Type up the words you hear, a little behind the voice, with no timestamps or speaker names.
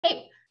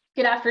Hey,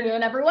 good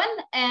afternoon, everyone,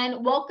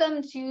 and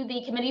welcome to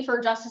the Committee for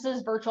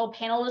Justice's virtual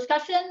panel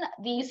discussion,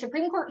 the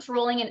Supreme Court's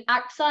ruling in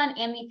Axon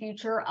and the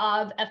future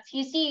of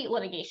FTC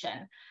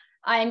litigation.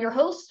 I am your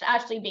host,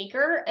 Ashley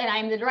Baker, and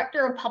I'm the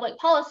Director of Public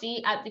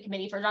Policy at the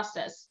Committee for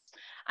Justice.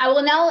 I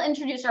will now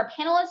introduce our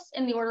panelists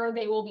in the order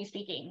they will be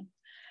speaking.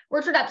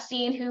 Richard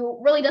Epstein,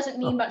 who really doesn't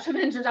need much of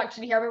an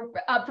introduction here,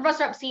 but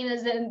Professor Epstein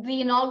is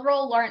the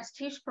inaugural Laurence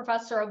Tisch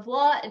Professor of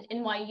Law at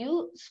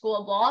NYU School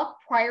of Law.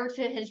 Prior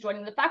to his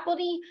joining the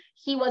faculty,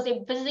 he was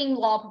a visiting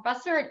law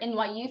professor at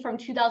NYU from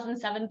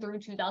 2007 through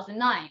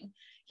 2009.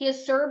 He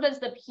has served as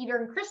the Peter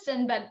and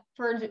Kristen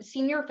Bedford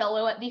Senior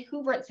Fellow at the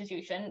Hoover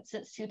Institution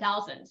since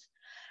 2000.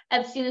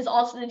 Epstein is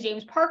also the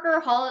James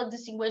Parker Hall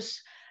Distinguished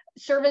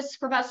Service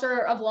Professor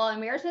of Law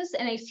Emeritus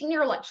and a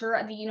senior lecturer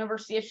at the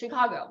University of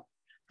Chicago.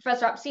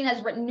 Professor Epstein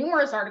has written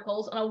numerous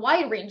articles on a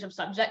wide range of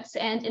subjects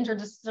and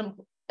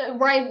a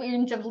wide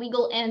range of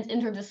legal and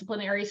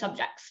interdisciplinary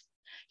subjects.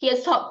 He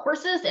has taught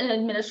courses in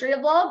administrative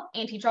law,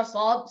 antitrust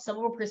law,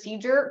 civil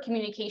procedure,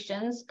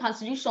 communications,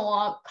 constitutional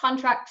law,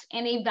 contracts,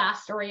 and a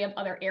vast array of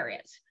other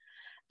areas.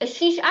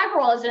 Asheesh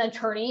Agarwal is an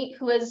attorney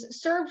who has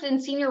served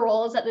in senior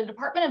roles at the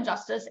Department of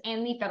Justice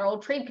and the Federal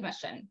Trade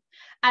Commission.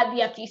 At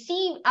the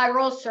FTC,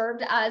 Agarwal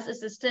served as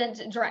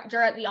Assistant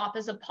Director at the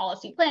Office of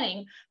Policy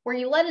Planning, where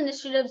he led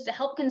initiatives to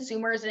help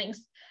consumers and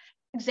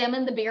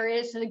examine the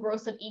barriers to the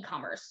growth of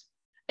e-commerce.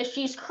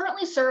 Asheesh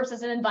currently serves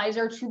as an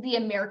advisor to the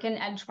American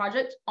Edge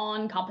Project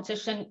on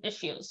competition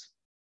issues.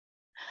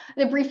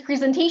 The brief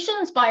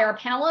presentations by our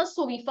panelists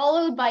will be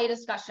followed by a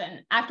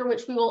discussion, after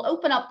which we will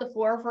open up the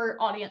floor for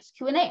audience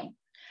Q&A.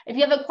 If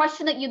you have a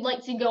question that you'd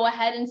like to go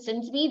ahead and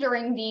send to me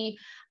during the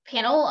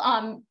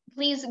panel,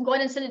 please go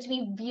ahead and send it to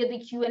me via the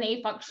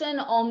Q&A function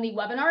on the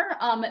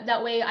webinar.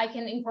 That way I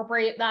can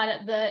incorporate that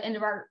at the end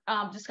of our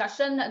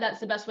discussion. That's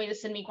the best way to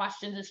send me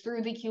questions is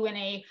through the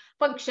Q&A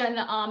function.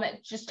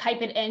 Just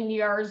type it in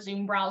your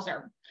Zoom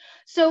browser.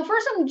 So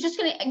first, I'm just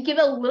going to give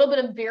a little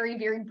bit of very,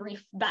 very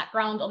brief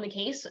background on the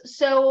case.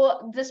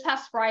 So this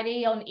past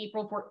Friday on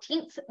April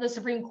 14th, the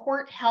Supreme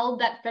Court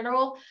held that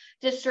federal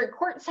district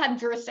courts have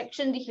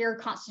jurisdiction to hear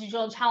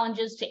constitutional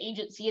challenges to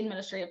agency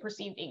administrative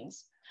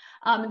proceedings.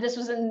 This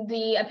was in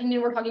the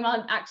opinion we're talking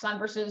about, Axon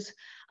versus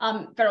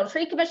Federal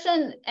Trade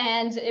Commission,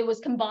 and it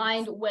was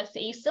combined with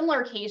a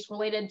similar case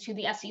related to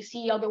the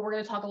SEC, although we're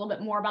going to talk a little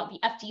bit more about the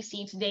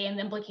FTC today and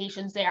the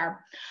implications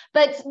there.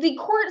 But the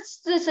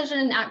court's decision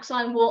in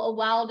Axon will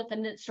allow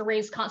defendants to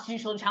raise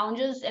constitutional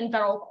challenges in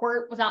federal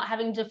court without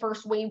having to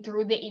first wade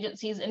through the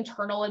agency's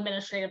internal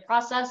administrative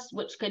process,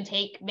 which could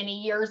take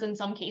many years in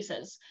some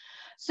cases.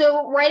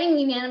 So, writing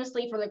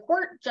unanimously for the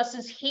court,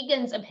 Justice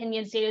Kagan's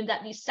opinion stated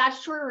that the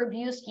statutory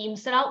review scheme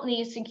set out in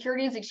the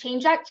Securities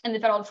Exchange Act and the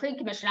Federal Trade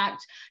Commission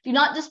Act do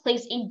not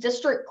displace a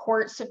district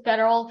court's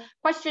federal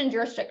question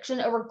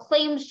jurisdiction over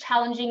claims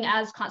challenging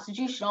as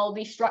constitutional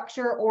the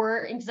structure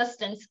or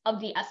existence of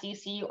the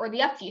SEC or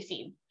the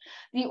FTC.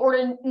 The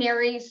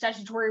ordinary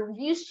statutory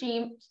review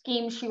scheme,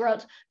 she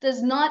wrote,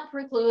 does not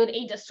preclude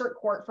a district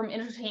court from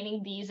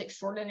entertaining these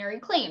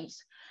extraordinary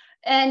claims.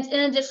 And in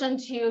addition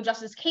to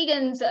Justice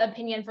Kagan's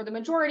opinion for the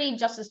majority,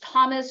 Justice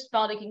Thomas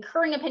filed a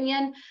concurring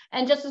opinion,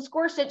 and Justice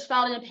Gorsuch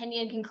filed an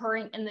opinion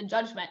concurring in the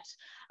judgment.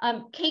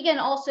 Kagan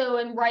also,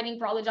 in writing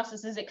for all the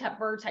justices except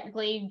for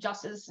technically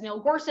Justice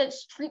Neil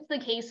Gorsuch, treats the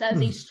case as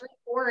a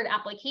straightforward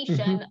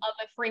application of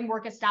a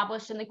framework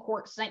established in the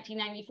court's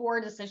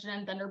 1994 decision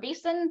in Thunder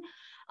Basin.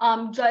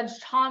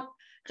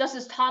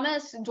 Justice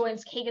Thomas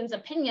joins Kagan's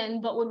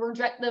opinion, but would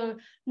reject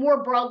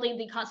more broadly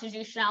the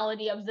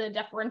constitutionality of the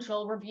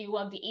deferential review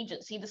of the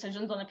agency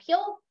decisions on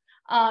appeal.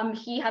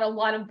 He had a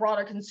lot of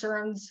broader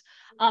concerns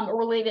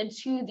related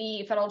to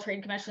the Federal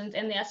Trade Commission's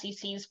and the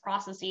SEC's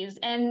processes.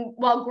 And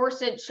while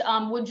Gorsuch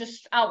would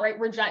just outright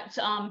reject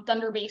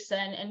Thunder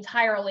Basin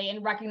entirely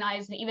and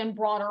recognize an even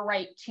broader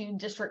right to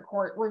district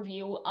court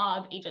review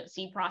of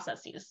agency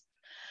processes.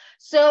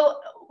 So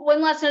one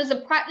last note, as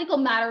a practical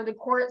matter, the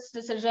court's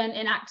decision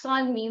in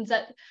Axon means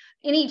that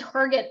any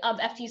target of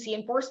FTC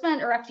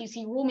enforcement or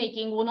FTC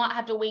rulemaking will not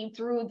have to wade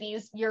through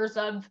these years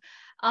of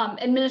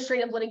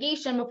administrative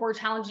litigation before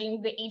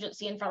challenging the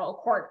agency in federal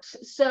courts.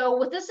 So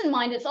with this in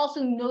mind, it's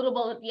also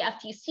notable that the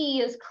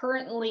FTC is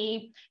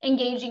currently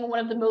engaging in one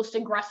of the most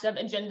aggressive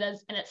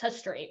agendas in its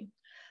history.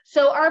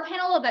 So our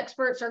panel of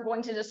experts are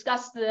going to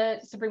discuss the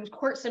Supreme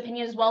Court's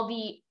opinion as well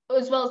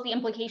as the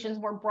implications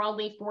more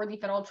broadly for the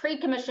Federal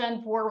Trade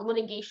Commission for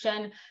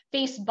litigation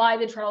faced by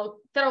the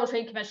Federal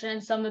Trade Commission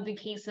in some of the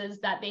cases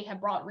that they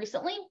have brought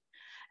recently.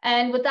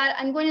 And with that,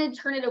 I'm going to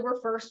turn it over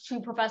first to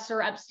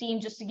Professor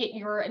Epstein just to get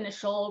your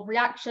initial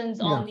reactions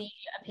on the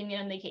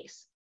opinion in the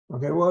case.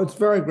 Okay, well, it's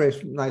very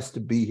nice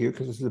to be here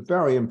because it's a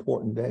very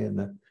important day in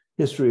the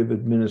history of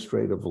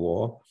administrative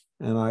law.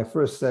 And I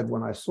first said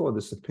when I saw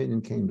this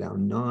opinion came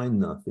down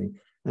 9-0,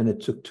 and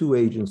it took two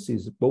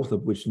agencies, both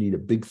of which need a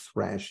big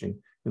thrashing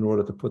in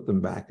order to put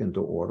them back into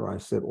order. I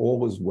said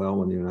all is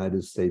well in the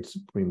United States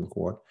Supreme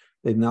Court.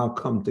 They've now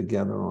come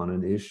together on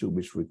an issue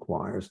which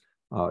requires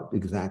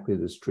exactly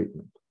this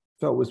treatment.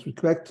 So with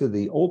respect to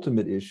the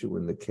ultimate issue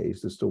in the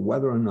case as to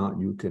whether or not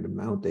you can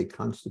mount a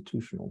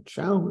constitutional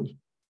challenge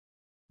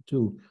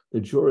to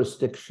the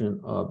jurisdiction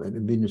of an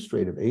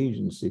administrative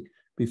agency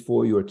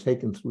before you are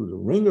taken through the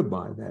ringer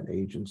by that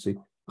agency,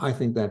 I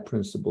think that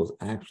principle is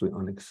actually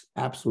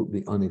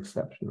absolutely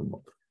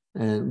unexceptionable.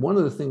 And one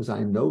of the things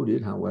I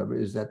noted, however,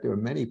 is that there are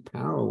many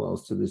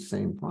parallels to this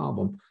same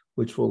problem,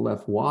 which were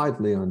left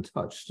widely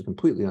untouched,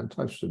 completely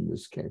untouched in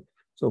this case.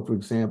 So, for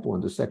example,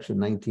 under Section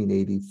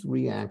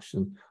 1983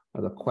 action,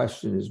 the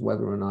question is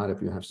whether or not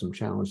if you have some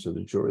challenge to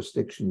the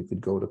jurisdiction, you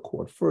could go to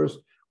court first,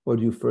 or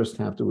do you first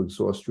have to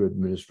exhaust your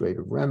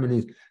administrative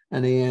remedies?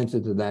 And the answer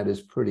to that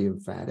is pretty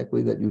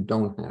emphatically that you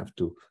don't have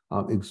to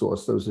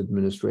exhaust those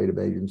administrative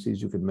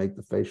agencies. You can make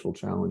the facial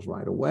challenge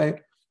right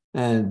away.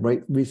 And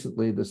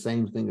recently, the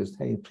same thing has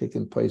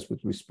taken place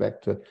with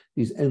respect to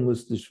these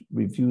endless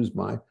reviews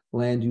by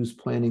land use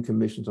planning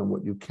commissions on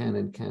what you can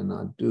and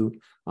cannot do.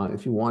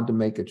 If you want to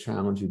make a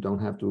challenge, you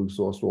don't have to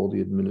exhaust all the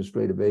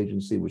administrative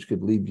agency, which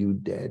could leave you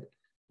dead.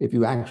 If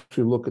you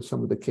actually look at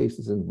some of the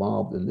cases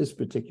involved in this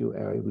particular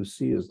area,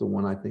 Lucia is the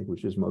one I think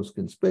which is most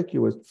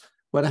conspicuous.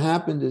 What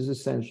happened is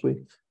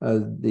essentially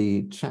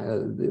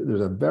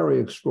there's a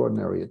very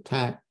extraordinary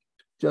attack.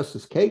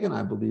 Justice Kagan,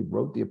 I believe,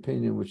 wrote the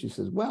opinion which he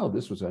says, well,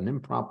 this was an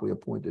improperly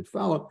appointed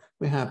fellow.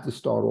 We have to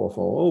start off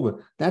all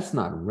over. That's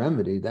not a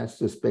remedy. That's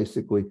just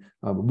basically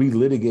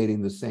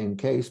relitigating the same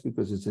case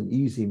because it's an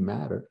easy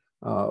matter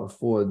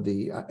for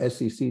the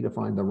SEC to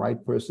find the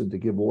right person to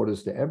give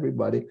orders to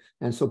everybody.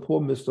 And so poor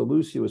Mr.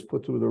 Lucia was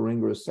put through the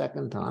ringer a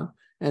second time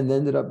and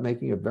ended up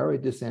making a very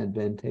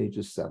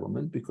disadvantageous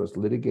settlement because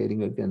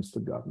litigating against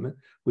the government,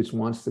 which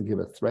wants to give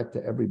a threat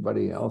to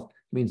everybody else,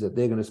 means that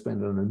they're going to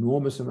spend an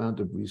enormous amount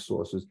of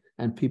resources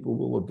and people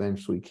will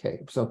eventually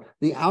cave. So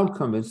the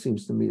outcome, it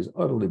seems to me, is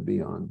utterly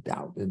beyond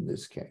doubt in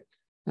this case.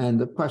 And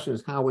the question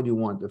is, how would you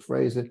want to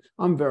phrase it?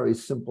 I'm very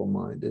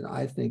simple-minded.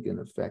 I think, in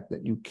effect,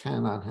 that you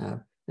cannot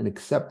have an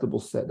acceptable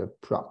set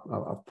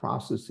of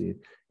processes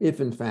if,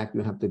 in fact,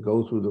 you have to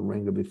go through the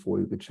ringer before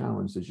you could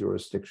challenge the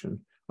jurisdiction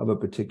of a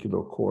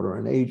particular court or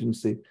an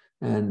agency.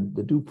 And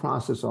the due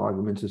process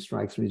argument, it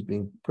strikes me as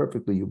being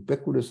perfectly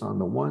ubiquitous on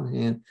the one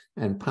hand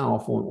and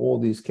powerful in all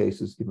these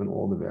cases, given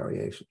all the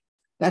variation.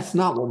 That's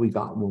not what we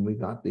got when we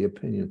got the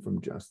opinion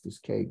from Justice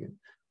Kagan.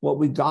 What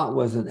we got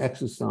was an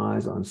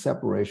exercise on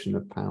separation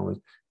of powers,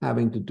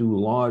 having to do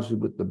largely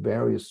with the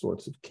various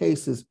sorts of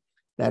cases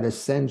that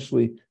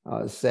essentially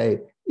say,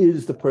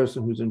 is the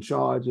person who's in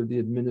charge of the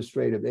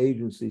administrative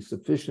agency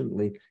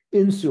sufficiently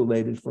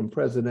insulated from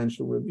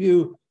presidential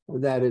review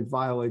that it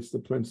violates the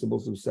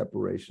principles of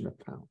separation of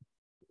power?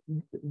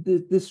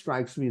 This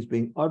strikes me as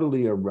being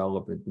utterly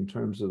irrelevant in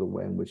terms of the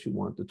way in which you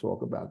want to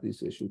talk about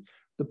these issues.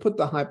 To put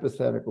the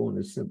hypothetical in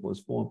its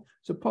simplest form,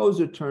 suppose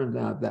it turned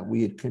out that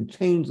we had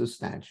contained the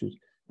statutes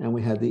and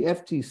we had the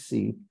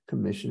FTC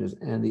commissioners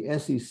and the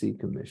SEC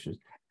commissioners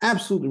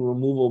absolutely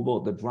removable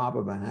at the drop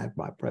of a hat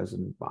by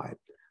President Biden.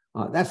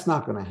 That's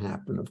not going to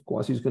happen, of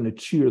course. He's going to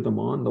cheer them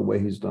on the way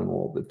he's done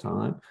all the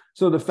time.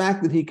 So the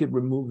fact that he could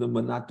remove them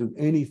but not do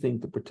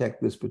anything to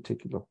protect this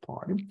particular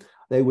party,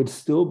 they would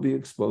still be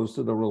exposed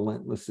to the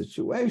relentless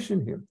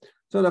situation here.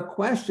 So the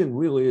question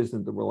really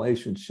isn't the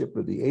relationship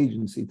of the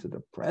agency to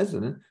the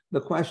president.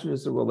 The question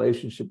is the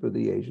relationship of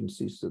the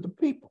agencies to the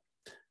people.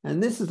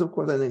 And this is, of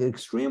course, I think,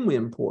 extremely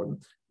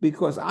important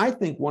because I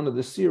think one of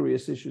the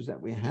serious issues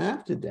that we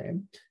have today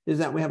is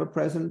that we have a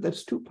president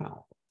that's too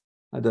powerful.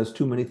 Does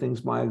too many things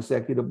by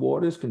executive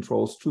orders,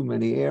 controls too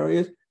many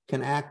areas,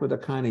 can act with a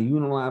kind of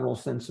unilateral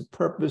sense of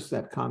purpose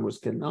that Congress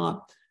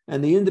cannot.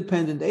 And the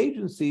independent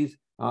agencies,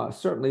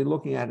 certainly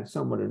looking at it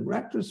somewhat in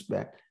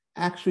retrospect,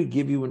 actually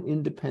give you an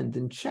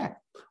independent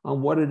check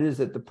on what it is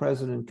that the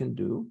president can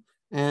do,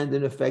 and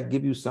in effect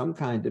give you some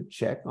kind of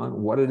check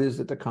on what it is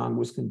that the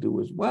Congress can do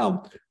as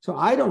well. So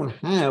I don't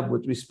have,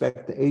 with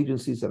respect to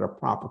agencies that are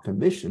proper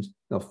commissions,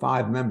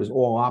 5 members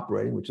all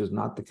operating, which is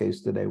not the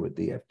case today with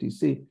the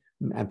FTC,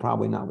 and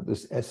probably not with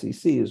this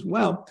SEC as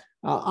well.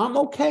 I'm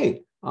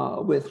okay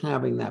with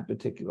having that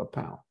particular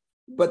power.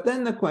 But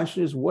then the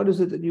question is, what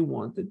is it that you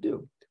want to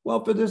do?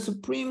 Well, for the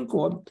Supreme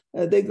Court,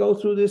 they go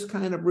through this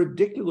kind of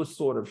ridiculous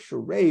sort of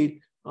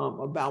charade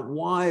about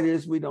why it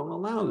is we don't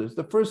allow this.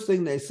 The first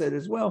thing they said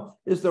is, well,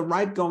 is the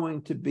right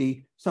going to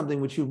be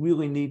something which you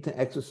really need to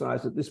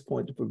exercise at this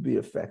point to be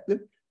effective?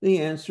 The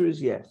answer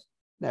is yes.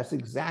 That's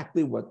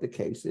exactly what the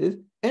case is.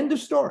 End of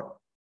story.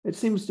 It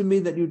seems to me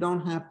that you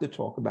don't have to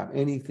talk about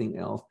anything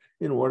else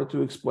in order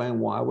to explain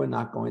why we're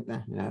not going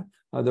to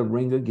have the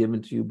ringer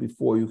given to you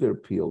before you could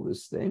appeal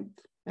this thing.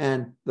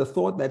 And the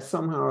thought that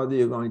somehow or other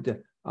you're going to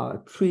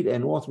treat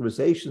an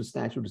authorization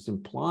statute as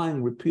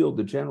implying repeal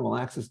the general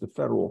access to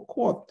federal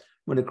court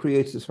when it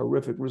creates this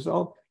horrific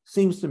result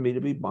seems to me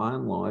to be by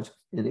and large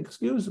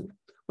inexcusable.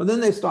 But then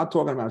they start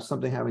talking about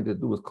something having to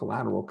do with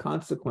collateral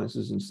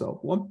consequences and so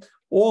forth.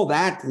 All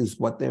that is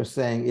what they're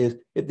saying is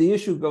if the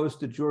issue goes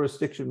to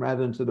jurisdiction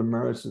rather than to the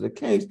merits of the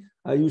case,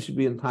 you should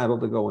be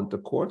entitled to go into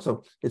court.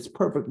 So it's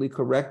perfectly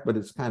correct, but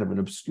it's kind of an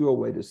obscure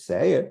way to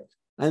say it.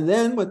 And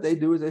then what they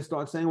do is they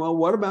start saying, well,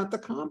 what about the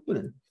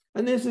competent?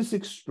 And there's this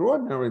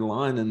extraordinary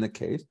line in the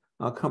case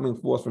coming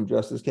forth from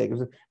Justice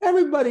Kagan.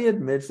 Everybody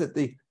admits that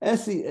the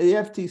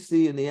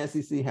FTC and the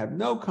SEC have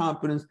no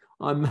competence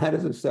on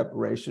matters of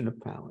separation of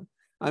powers.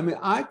 I mean,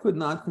 I could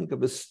not think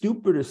of a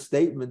stupider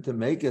statement to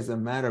make as a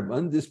matter of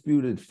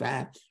undisputed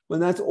fact when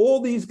that's all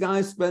these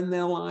guys spend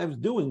their lives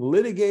doing,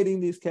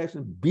 litigating these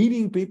cases,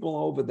 beating people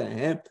over the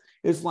head.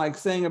 It's like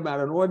saying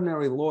about an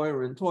ordinary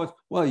lawyer in torts,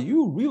 well,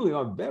 you really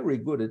are very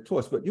good at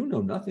torts, but you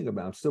know nothing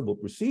about civil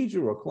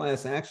procedure or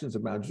class actions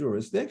about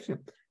jurisdiction.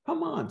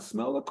 Come on,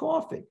 smell the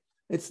coffee.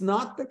 It's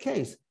not the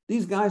case.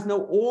 These guys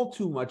know all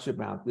too much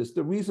about this.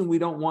 The reason we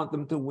don't want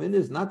them to win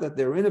is not that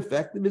they're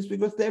ineffective, it's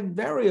because they're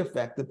very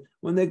effective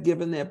when they're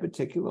given their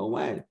particular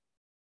way.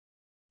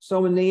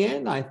 So in the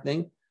end, I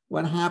think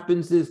what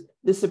happens is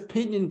this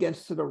opinion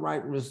gets to the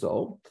right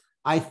result.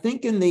 I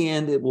think in the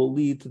end, it will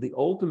lead to the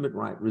ultimate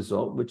right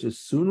result, which is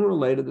sooner or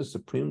later, the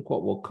Supreme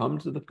Court will come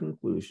to the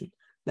conclusion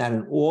that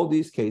in all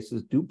these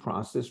cases, due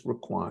process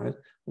requires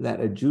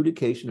that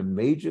adjudication of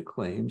major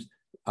claims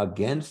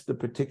against the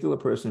particular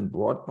person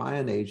brought by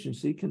an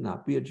agency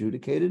cannot be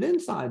adjudicated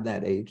inside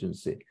that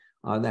agency.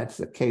 That's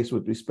the case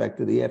with respect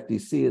to the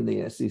FTC and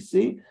the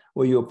SEC,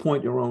 where you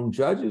appoint your own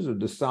judges or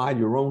decide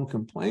your own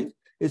complaints.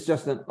 It's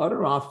just an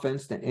utter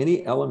offense to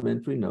any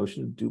elementary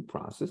notion of due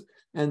process.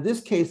 And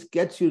this case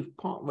gets you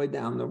partway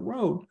down the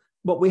road,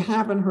 but we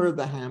haven't heard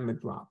the hammer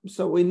drop.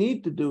 So what we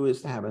need to do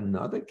is to have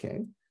another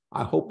case.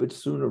 I hope it's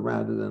sooner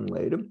rather than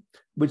later,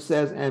 which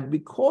says, and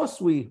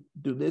because we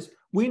do this,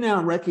 we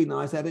now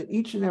recognize that in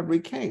each and every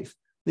case,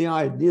 the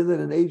idea that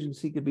an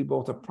agency could be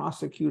both a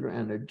prosecutor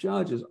and a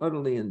judge is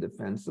utterly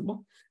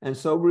indefensible, and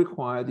so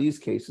require these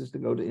cases to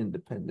go to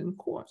independent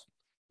courts.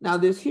 Now,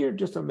 there's here,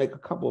 just to make a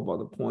couple of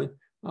other points,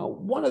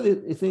 one of the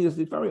things is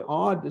the very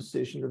odd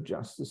decision of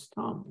Justice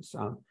Thomas.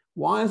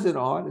 Why is it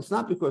odd? It's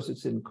not because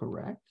it's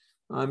incorrect.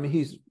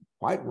 He's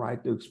quite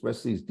right to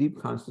express these deep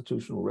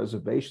constitutional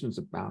reservations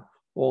about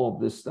all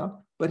of this stuff.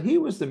 But he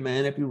was the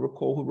man, if you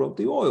recall, who wrote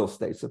the oil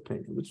states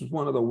opinion, which was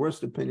one of the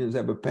worst opinions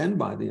ever penned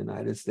by the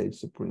United States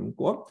Supreme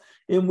Court,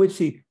 in which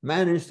he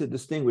managed to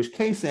distinguish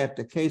case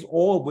after case,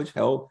 all of which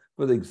held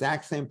for the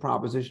exact same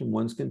proposition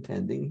one's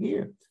contending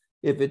here.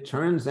 If it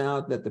turns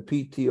out that the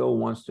PTO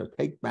wants to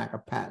take back a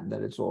patent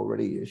that it's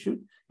already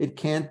issued, it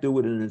can't do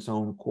it in its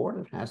own court.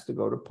 It has to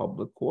go to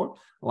public court,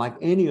 like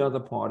any other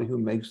party who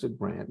makes a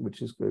grant,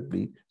 which is going to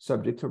be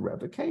subject to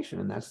revocation.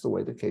 And that's the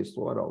way the case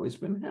law had always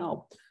been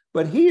held.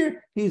 But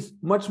here, he's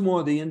much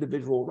more the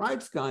individual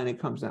rights guy, and it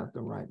comes out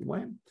the right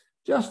way.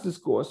 Justice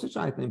Gorsuch,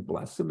 I think,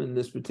 bless him in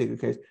this particular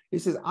case. He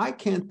says, I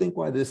can't think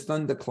why this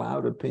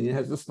thundercloud opinion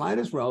has the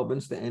slightest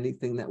relevance to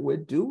anything that we're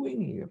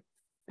doing here.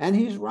 And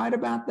he's right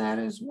about that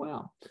as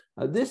well.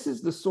 This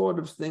is the sort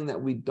of thing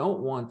that we don't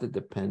want to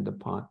depend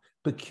upon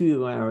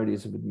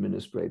peculiarities of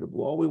administrative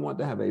law. We want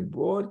to have a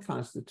broad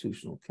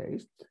constitutional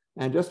case.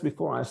 And just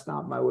before I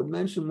stop, I would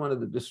mention one of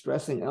the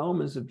distressing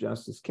elements of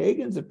Justice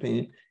Kagan's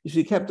opinion.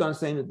 She kept on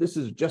saying that this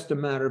is just a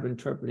matter of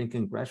interpreting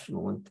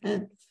congressional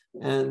intent.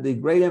 And the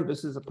great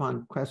emphasis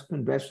upon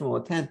congressional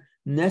intent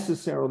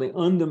necessarily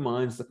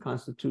undermines the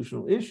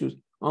constitutional issues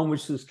on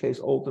which this case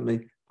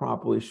ultimately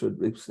properly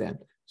should extend.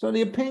 So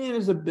the opinion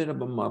is a bit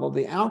of a muddle.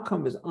 The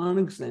outcome is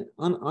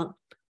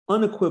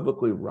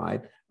unequivocally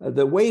right.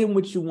 The way in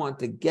which you want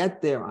to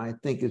get there, I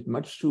think, is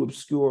much too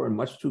obscure and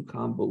much too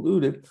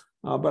convoluted.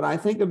 But I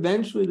think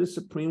eventually the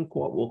Supreme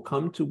Court will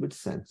come to its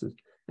senses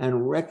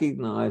and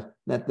recognize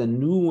that the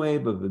new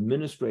wave of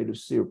administrative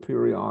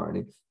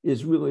superiority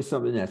is really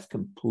something that's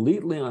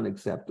completely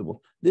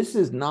unacceptable. This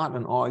is not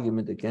an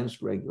argument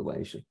against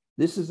regulation.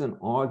 This is an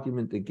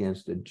argument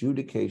against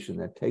adjudication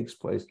that takes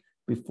place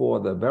before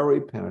the very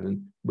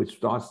parent which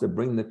starts to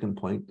bring the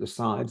complaint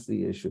decides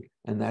the issue,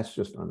 and that's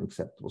just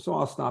unacceptable. So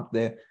I'll stop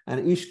there, and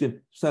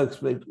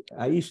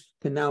Asheesh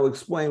can now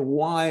explain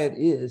why it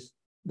is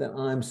that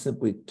I'm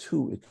simply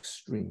too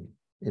extreme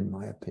in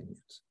my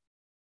opinions.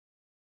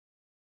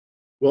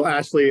 Well,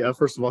 Ashley,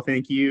 first of all,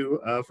 thank you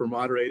for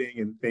moderating,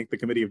 and thank the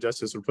Committee of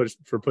Justice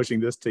for pushing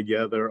this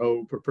together.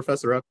 Oh,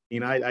 Professor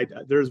Epstein,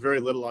 there's very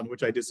little on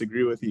which I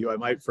disagree with you. I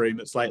might frame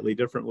it slightly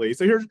differently.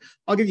 So here's,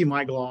 I'll give you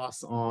my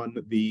gloss on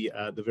the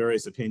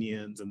various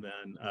opinions, and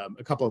then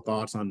a couple of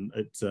thoughts on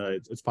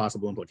its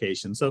possible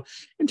implications. So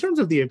in terms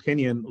of the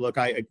opinion, look,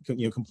 I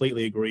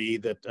completely agree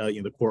that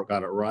the court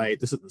got it right.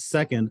 This is the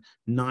second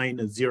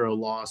 9-0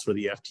 loss for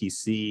the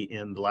FTC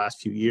in the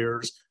last few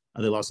years.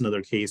 They lost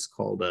another case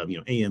called,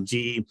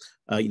 AMG,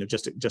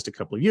 just a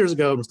couple of years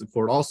ago, which the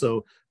court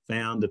also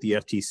found that the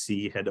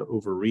FTC had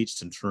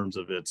overreached in terms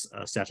of its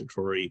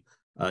statutory,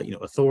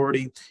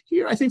 authority.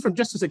 Here, I think from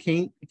Justice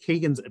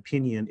Kagan's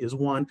opinion is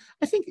one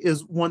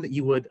that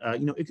you would,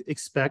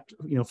 expect,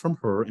 from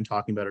her in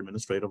talking about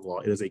administrative law.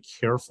 It is a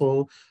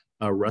careful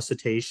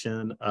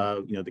recitation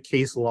of, the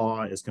case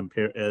law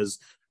as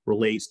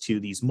relates to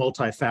these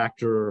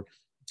multi-factor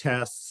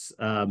tests,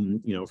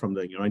 from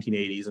the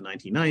 1980s and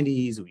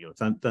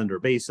 1990s, Thunder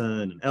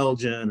Basin and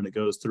Elgin, and it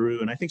goes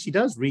through. And I think she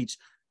does reach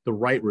the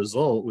right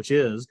result, which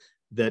is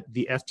that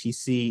the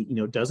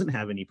FTC, doesn't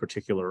have any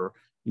particular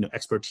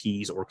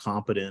expertise or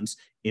competence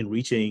in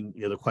reaching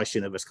the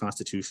question of its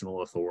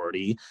constitutional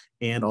authority.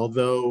 And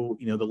although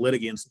the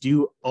litigants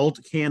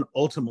can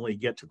ultimately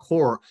get to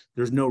court,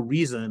 there's no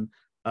reason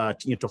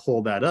to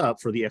hold that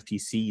up for the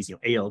FTC's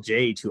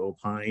ALJ to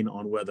opine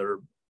on whether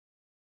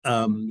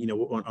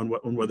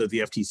on whether the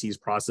FTC's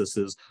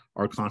processes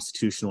are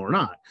constitutional or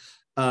not.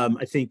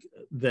 I think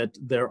that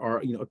there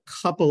are a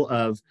couple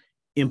of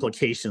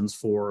implications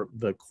for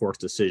the court's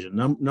decision.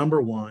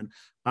 Number one,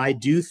 I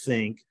do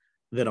think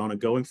that on a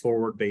going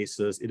forward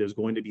basis, it is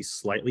going to be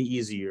slightly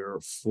easier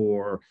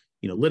for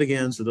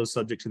litigants or those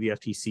subject to the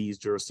FTC's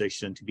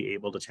jurisdiction to be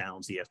able to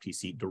challenge the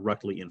FTC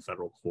directly in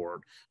federal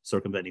court,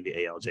 circumventing the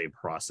ALJ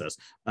process.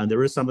 And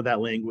there is some of that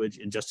language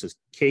in Justice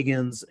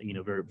Kagan's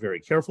very, very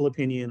careful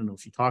opinion, and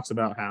she talks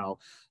about how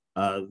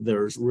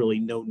there's really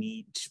no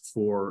need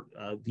for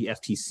the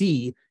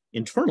FTC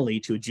internally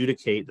to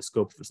adjudicate the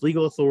scope of its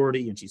legal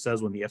authority. And she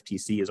says when the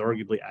FTC is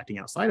arguably acting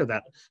outside of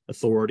that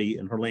authority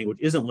and her language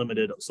isn't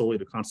limited solely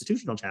to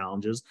constitutional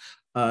challenges,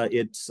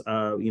 it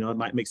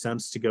might make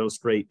sense to go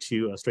straight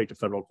to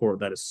federal court.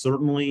 That is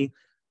certainly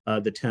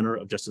the tenor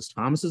of Justice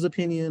Thomas's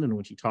opinion. And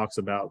when she talks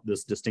about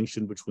this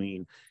distinction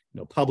between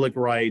public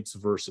rights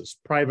versus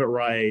private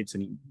rights,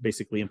 and he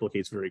basically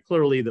implicates very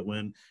clearly that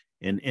when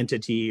an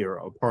entity or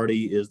a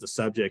party is the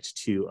subject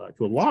to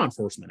a law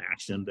enforcement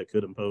action that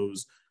could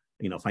impose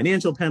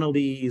financial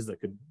penalties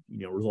that could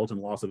result in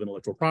loss of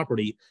intellectual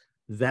property,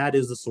 that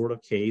is the sort of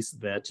case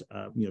that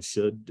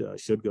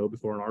should go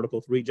before an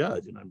Article III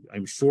judge. And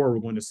I'm sure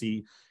we're going to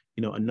see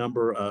a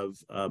number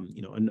of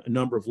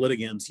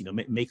litigants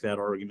make that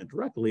argument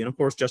directly. And of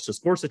course, Justice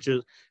Gorsuch,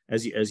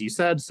 as you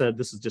said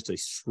this is just a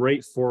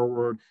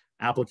straightforward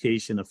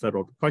application of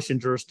federal question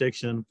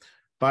jurisdiction.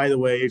 By the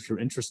way, if you're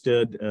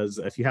interested,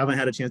 if you haven't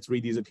had a chance to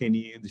read these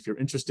opinions, if you're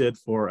interested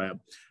for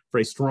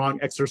a strong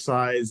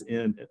exercise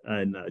in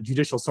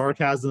judicial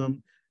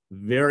sarcasm,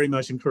 very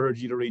much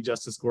encourage you to read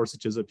Justice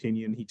Gorsuch's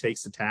opinion. He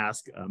takes to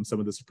task some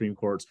of the Supreme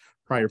Court's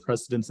prior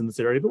precedents in this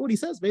area. But what he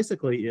says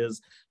basically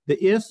is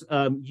that if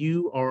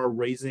you are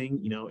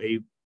raising,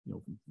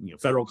 a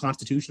federal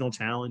constitutional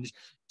challenge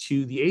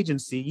to the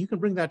agency, you can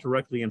bring that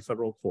directly in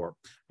federal court.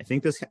 I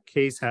think this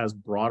case has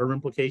broader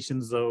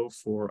implications, though,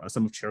 for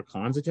some of Chair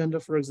Khan's agenda,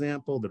 for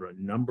example. There are a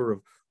number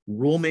of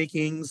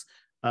rulemakings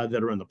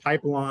that are in the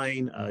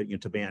pipeline,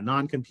 to ban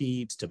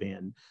non-competes, to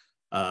ban,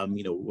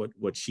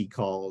 what she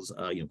calls,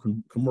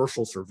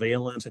 commercial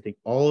surveillance. I think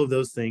all of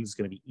those things is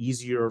going to be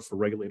easier for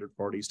regulated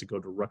parties to go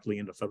directly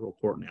into federal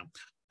court now.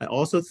 I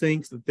also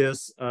think that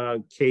this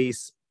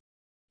case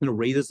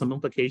raises some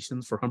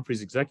implications for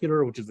Humphrey's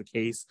Executor, which is the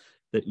case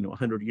that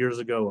 100 years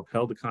ago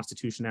upheld the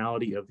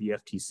constitutionality of the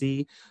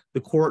FTC.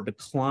 The court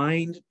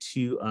declined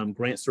to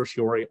grant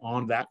certiorari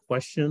on that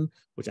question,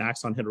 which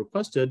Axon had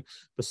requested,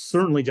 but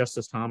certainly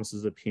Justice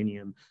Thomas's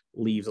opinion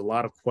leaves a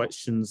lot of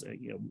questions,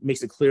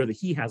 makes it clear that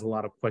he has a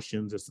lot of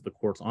questions as to the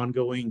court's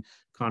ongoing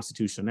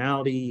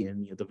constitutionality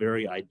and the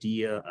very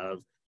idea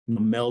of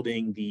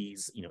melding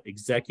these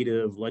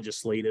executive,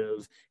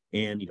 legislative,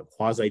 and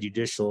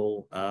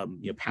quasi-judicial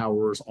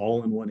powers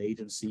all in one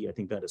agency. I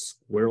think that is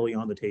squarely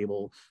on the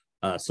table,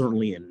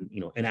 certainly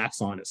in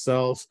Axon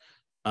itself.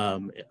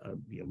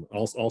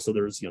 Also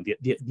there's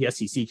the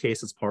SEC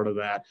case is part of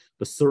that,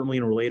 but certainly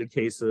in related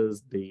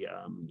cases,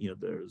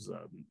 there's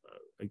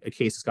a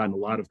case that's gotten a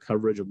lot of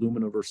coverage,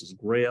 Illumina versus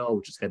Grail,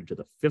 which is headed to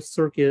the Fifth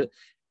Circuit,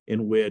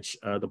 in which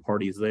the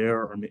parties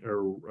there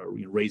are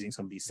raising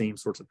some of these same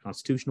sorts of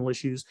constitutional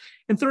issues.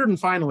 And third and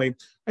finally,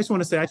 I just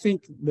want to say, I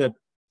think that,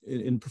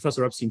 and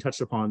Professor Epstein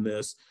touched upon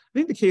this, I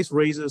think the case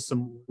raises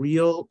some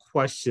real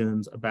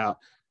questions about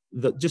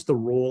just the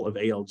role of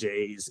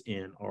ALJs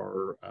in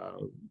our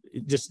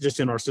just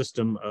in our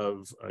system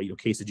of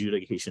case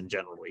adjudication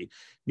generally.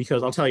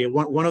 Because I'll tell you,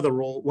 one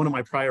of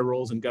my prior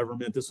roles in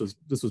government, this was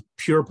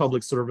pure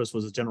public service,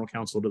 was as general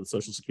counsel to the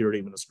Social Security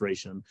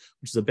Administration,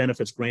 which is a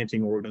benefits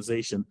granting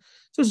organization.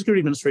 Social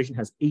Security Administration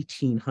has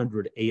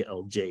 1,800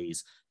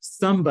 ALJs.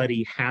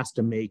 Somebody has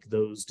to make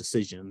those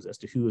decisions as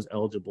to who is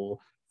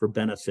eligible for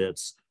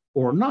benefits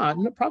or not,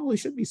 and it probably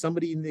should be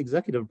somebody in the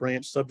executive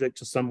branch subject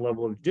to some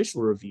level of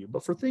judicial review.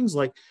 But for things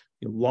like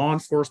law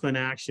enforcement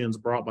actions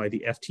brought by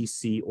the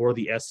FTC or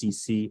the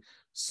SEC,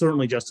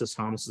 certainly Justice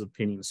Thomas's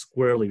opinion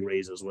squarely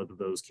raises whether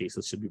those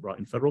cases should be brought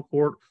in federal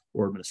court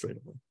or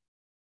administratively.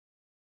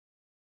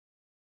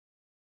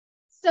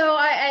 So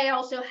I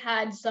also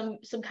had some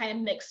kind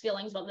of mixed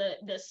feelings about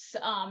this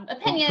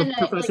opinion.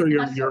 Professor,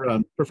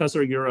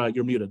 Professor,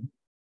 you're muted.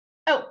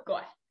 Oh, go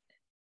ahead.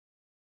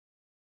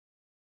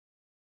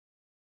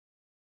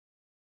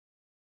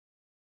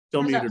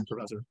 Still muted,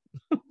 Professor.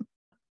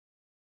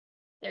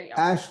 There you go.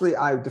 Ashley,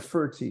 I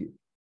defer to you.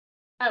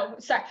 Oh,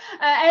 sorry.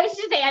 I was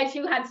just saying I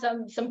too had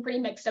some pretty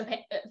mixed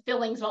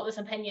feelings about this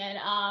opinion.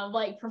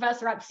 Like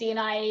Professor Epstein,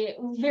 I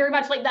very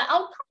much like the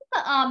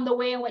outcome, the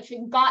way in which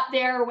it got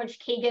there, which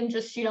Kagan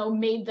just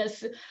made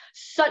this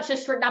such a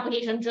strict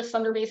application just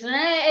under basis. And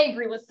I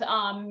agree with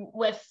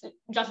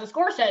Justice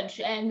Gorsuch,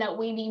 and that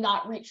we need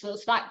not reach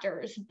those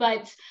factors.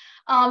 But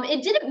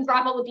it didn't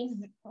grapple with these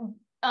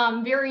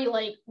very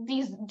like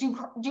these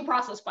due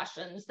process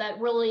questions that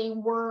really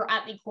were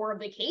at the core of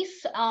the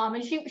case.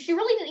 And she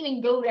really didn't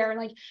even go there. And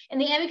like in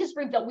the amicus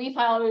brief that we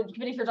filed, the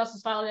Committee for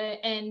Justice filed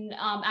in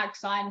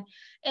Axon,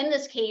 in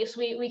this case,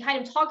 we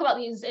kind of talk about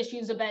these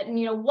issues a bit,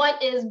 and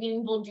what is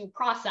meaningful due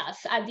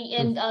process at the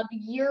end of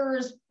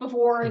years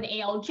before an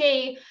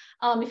ALJ.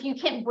 If you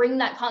can't bring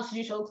that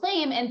constitutional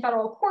claim in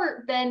federal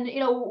court, then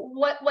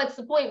what's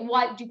the point?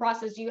 What due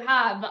process do you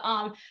have?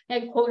 I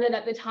quoted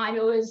at the time,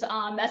 it was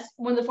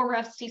one of the former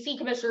FTC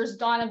commissioners,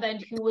 Donovan,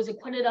 who was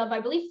acquitted of,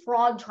 I believe,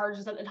 fraud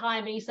charges at the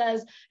time, and he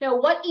says,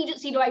 what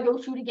agency do I go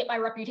to get my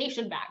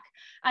reputation back?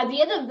 At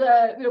the end of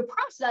the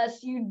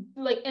process, you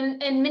like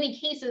in many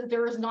cases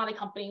there is not a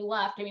company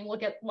left. I mean,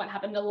 look at what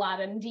happened to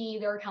LabMD.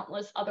 There are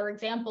countless other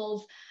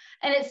examples.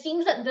 And it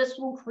seems that this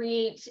will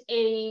create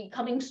a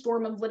coming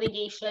storm of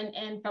litigation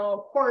in federal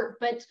court.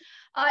 But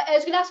I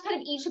was going to ask kind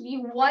of each of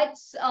you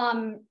what's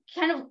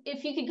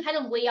if you could kind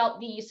of lay out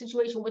the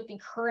situation with the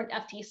current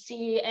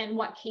FTC and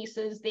what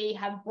cases they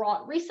have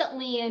brought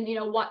recently, and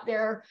what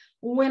their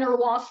win or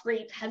loss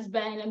rate has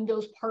been in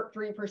those Part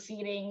 3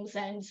 proceedings,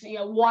 and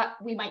what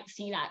we might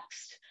see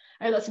next.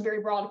 I know that's a very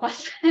broad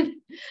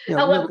question.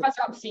 I'll let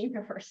Professor Epstein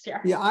go first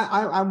here. Yeah,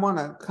 I want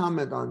to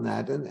comment on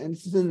that, and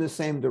it's in the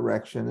same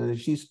direction. And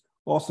she's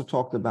also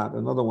talked about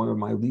another one of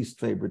my least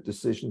favorite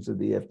decisions of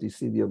the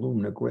FTC, the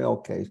Illumina Grail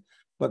case.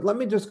 But let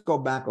me just go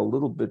back a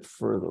little bit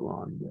further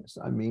on this.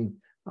 I mean,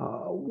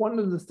 one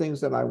of the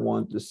things that I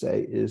want to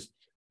say is,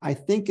 I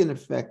think in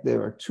effect,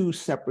 there are two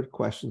separate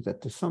questions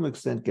that to some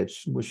extent get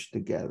smushed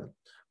together.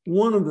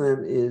 One of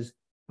them is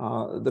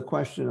the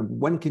question of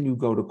when can you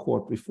go to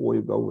court before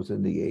you go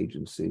within the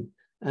agency?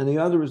 And the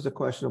other is the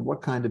question of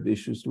what kind of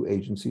issues do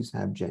agencies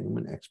have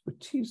genuine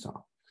expertise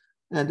on?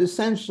 And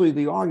essentially,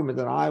 the argument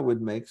that I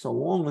would make, so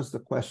long as the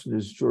question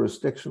is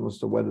jurisdictional as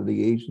to whether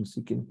the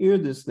agency can hear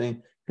this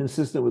thing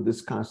consistent with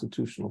its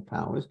constitutional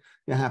powers,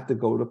 you have to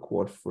go to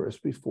court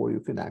first before you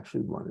can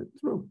actually run it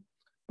through.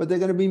 But there are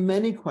going to be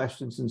many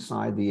questions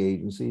inside the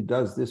agency.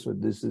 Does this or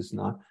this is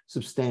not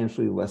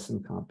substantially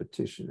lessen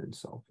competition and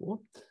so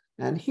forth?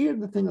 And here,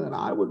 the thing that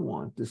I would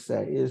want to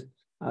say is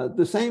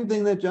the same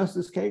thing that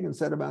Justice Kagan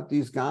said about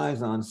these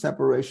guys on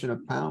separation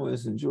of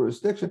powers and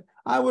jurisdiction,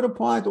 I would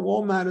apply to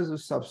all matters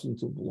of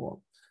substantive law.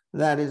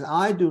 That is,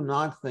 I do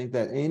not think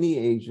that any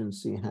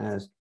agency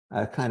has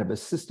a kind of a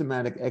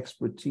systematic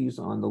expertise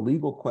on the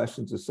legal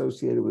questions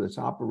associated with its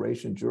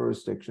operation,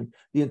 jurisdiction,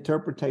 the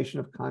interpretation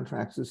of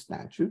contracts of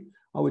statute,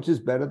 which is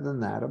better than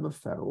that of a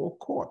federal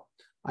court.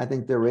 I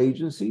think their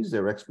agencies,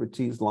 their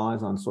expertise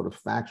lies on sort of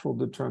factual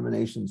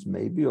determinations,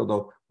 maybe,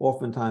 although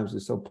oftentimes they're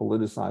so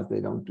politicized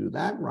they don't do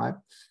that right.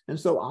 And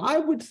so I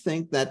would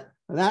think that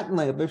that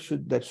labor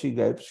that she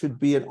gave should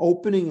be an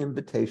opening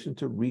invitation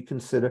to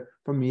reconsider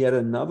from yet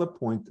another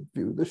point of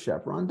view the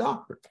Chevron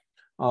doctrine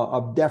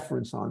of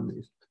deference on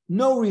these.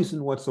 No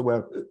reason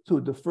whatsoever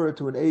to defer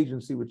to an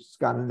agency which has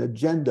got an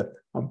agenda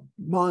a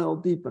mile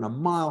deep and a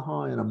mile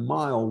high and a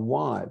mile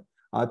wide,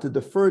 to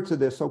defer to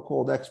their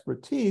so-called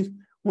expertise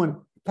when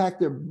in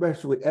fact they're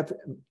basically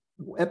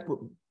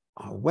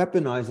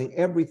weaponizing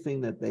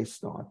everything that they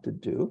start to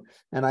do.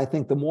 And I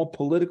think the more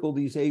political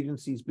these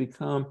agencies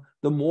become,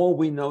 the more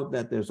we note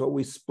that there's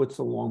always splits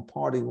along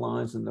party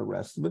lines and the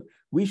rest of it.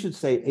 We should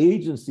say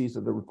agencies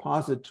are the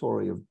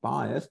repository of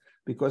bias,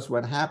 because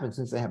what happens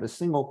since they have a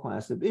single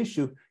class of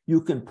issue, you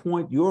can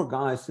point your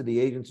guys to the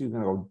agency, you're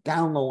going to go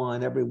down the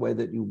line every way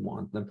that you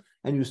want them,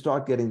 and you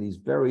start getting these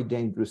very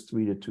dangerous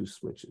 3-to-2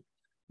 switches.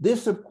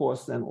 This, of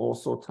course, then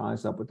also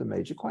ties up with the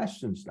major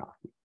questions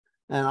doctrine.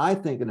 And I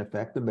think, in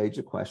effect, the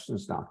major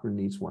questions doctrine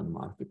needs one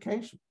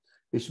modification.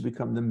 It should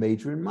become the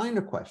major and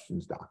minor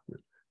questions doctrine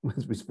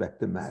with respect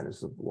to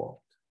matters of law.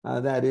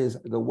 That is,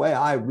 the way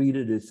I read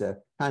it, it's a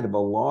kind of a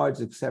large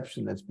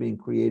exception that's being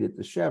created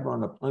to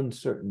Chevron of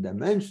uncertain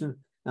dimension.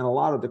 And a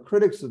lot of the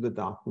critics of the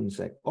doctrine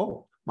say,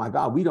 oh, my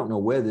God, we don't know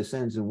where this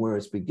ends and where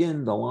it's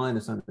begins. The line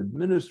is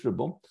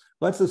unadministrable.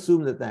 Let's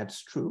assume that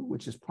that's true,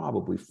 which is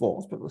probably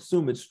false, but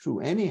assume it's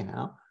true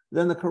anyhow.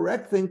 Then the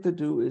correct thing to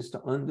do is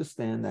to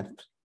understand that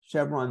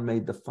Chevron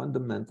made the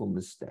fundamental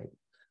mistake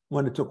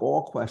when it took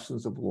all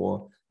questions of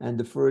law and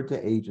deferred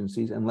to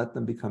agencies and let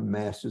them become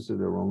masters of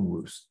their own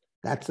roost.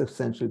 That's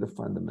essentially the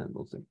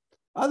fundamental thing.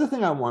 Other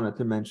thing I wanted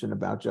to mention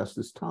about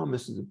Justice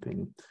Thomas's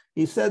opinion,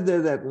 he said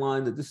there that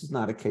line that this is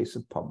not a case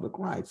of public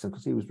rights,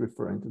 because he was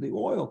referring to the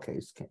oil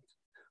case.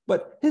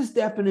 But his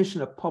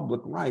definition of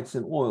public rights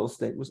in oil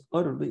state was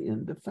utterly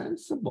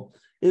indefensible.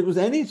 It was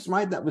any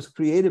right that was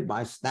created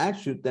by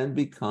statute then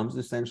becomes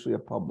essentially a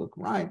public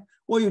right,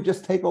 or you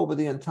just take over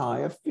the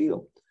entire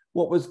field.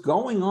 What was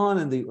going on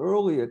in the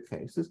earlier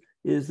cases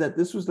is that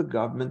this was the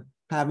government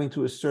having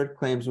to assert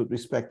claims with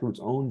respect to its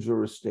own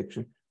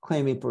jurisdiction,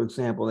 claiming, for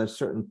example, that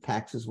certain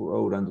taxes were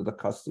owed under the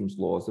customs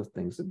laws of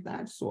things of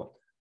that sort.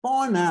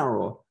 Far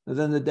narrower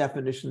than the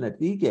definition that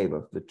he gave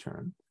of the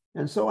term.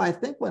 And so I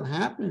think what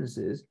happens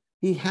is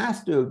he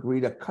has to agree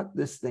to cut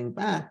this thing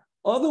back.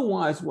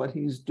 Otherwise, what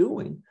he's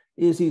doing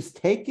is he's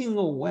taking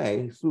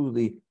away, through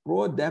the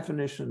broad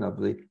definition of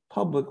the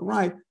public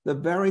right, the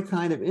very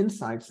kind of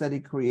insights that he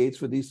creates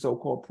for these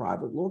so-called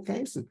private law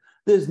cases.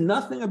 There's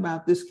nothing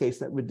about this case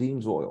that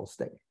redeems oil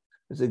states.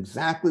 It's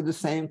exactly the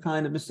same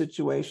kind of a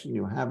situation.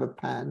 You have a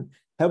patent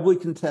heavily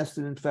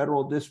contested in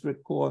federal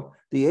district court.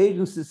 The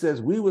agency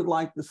says, we would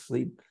like to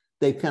sleep.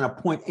 They can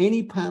appoint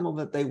any panel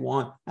that they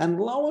want. And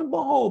lo and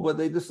behold, what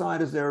they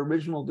decide is their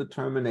original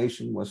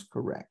determination was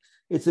correct.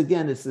 It's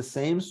the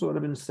same sort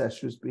of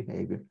incestuous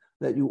behavior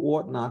that you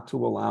ought not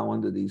to allow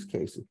under these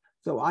cases.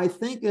 So I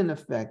think, in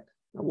effect,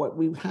 what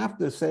we have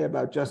to say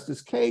about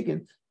Justice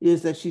Kagan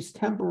is that she's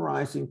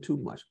temporizing too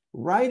much.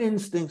 Right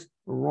instincts,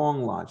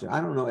 wrong logic.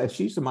 I don't know,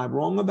 Asheesh, am I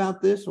wrong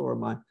about this, or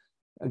am I,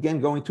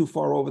 again, going too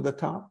far over the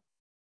top?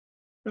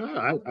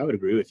 I would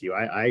agree with you.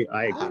 I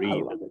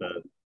agree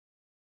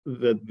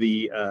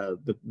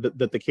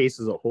that the case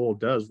as a whole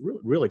does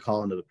really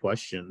call into the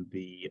question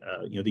the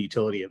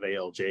utility of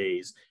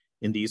ALJs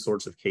in these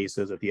sorts of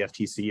cases. That the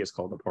FTC is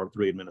called the Part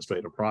 3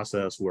 administrative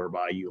process,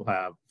 whereby you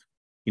have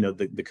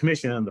the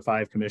commission, the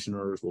 5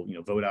 commissioners will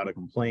vote out a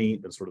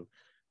complaint and sort of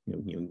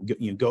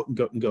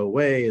go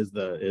away as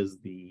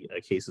the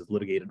case is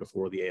litigated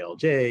before the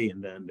ALJ,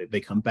 and then they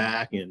come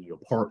back in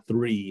Part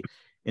 3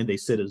 and they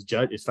sit as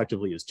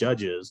effectively as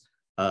judges,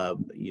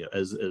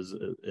 as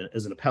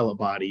an appellate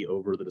body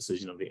over the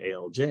decision of the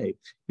ALJ.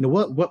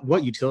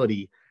 What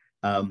utility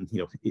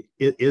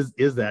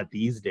is that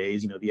these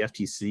days? The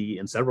FTC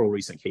in several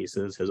recent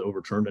cases has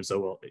overturned its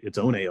own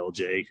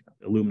ALJ.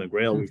 Illumina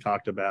Grail we've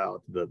talked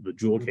about, the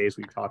Jewel case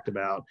we've talked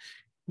about,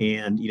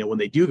 and when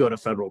they do go to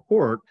federal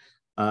court,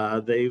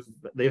 they've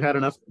had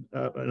an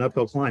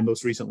uphill climb.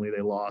 Most recently, they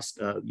lost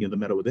the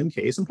Meadow Within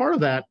case, and part of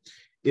that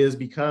is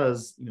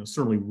because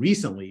certainly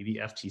recently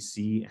the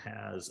FTC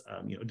has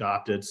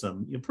adopted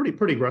some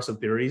pretty aggressive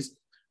theories,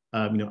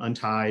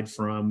 untied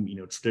from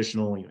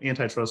traditional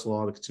antitrust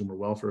law, the consumer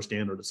welfare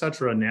standard, et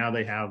cetera. Now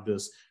they have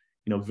this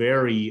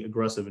very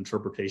aggressive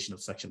interpretation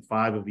of Section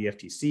 5 of the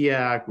FTC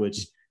Act,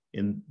 which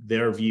in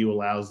their view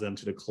allows them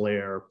to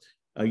declare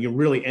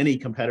really any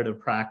competitive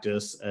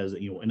practice as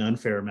an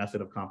unfair method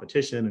of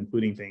competition,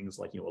 including things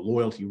like a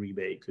loyalty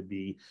rebate could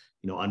be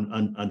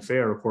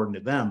unfair according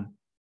to them.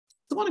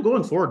 So on a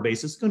going forward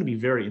basis, it's going to be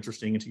very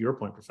interesting, and to your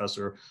point,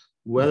 Professor,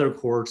 whether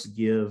courts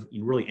give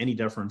really any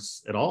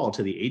deference at all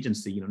to the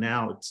agency.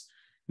 Now it's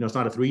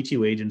not a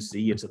 3-2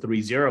 agency, it's a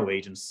 3-0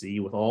 agency,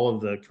 with all of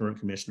the current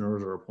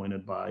commissioners are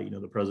appointed by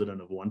the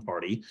president of one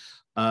party.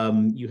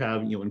 You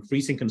have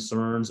increasing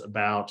concerns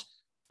about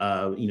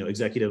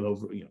executive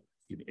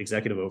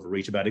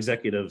overreach, about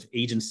executive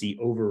agency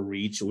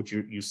overreach, which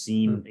you've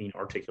seen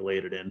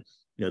articulated in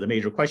the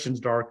major questions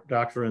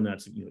doctrine.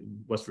 That's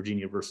West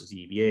Virginia versus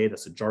EBA.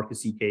 That's a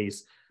Jarkissi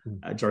case,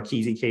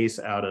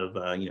 out of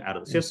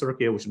the Fifth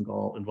Circuit, which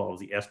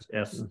involves the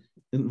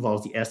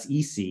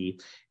SEC.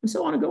 And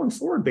so on a going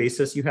forward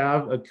basis, you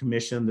have a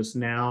commission that's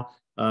now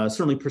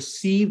certainly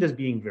perceived as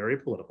being very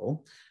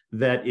political,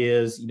 that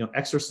is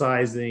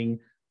exercising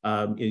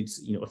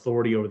its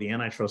authority over the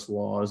antitrust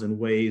laws in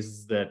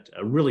ways that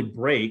really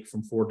break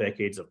from 4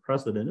 decades of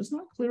precedent. It's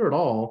not clear at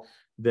all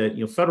that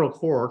federal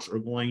courts are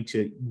going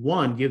to,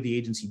 one, give the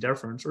agency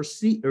deference, or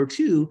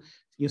two,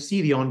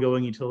 see the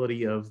ongoing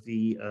utility of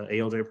the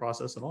ALJ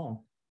process at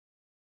all.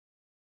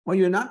 Well,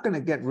 you're not going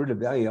to get rid of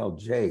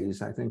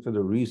ALJs, I think, for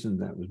the reason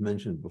that was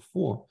mentioned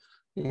before.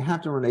 You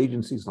have to run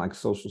agencies like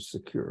Social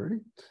Security,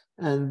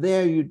 and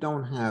there you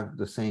don't have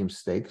the same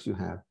stakes. You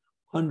have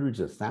hundreds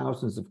of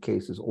thousands of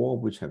cases, all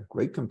of which have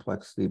great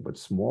complexity, but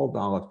small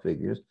dollar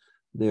figures.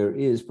 There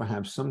is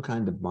perhaps some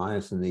kind of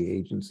bias in the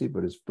agency,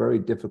 but it's very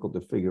difficult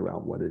to figure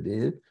out what it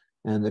is.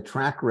 And the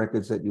track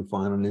records that you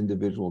find on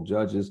individual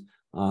judges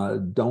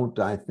don't,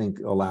 I think,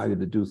 allow you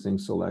to do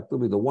things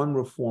selectively. The one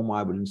reform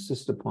I would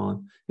insist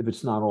upon, if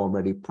it's not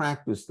already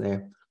practiced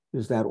there,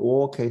 is that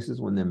all cases,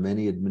 when there are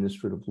many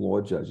administrative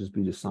law judges,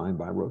 be assigned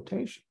by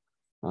rotation.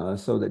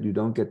 So that you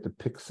don't get to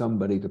pick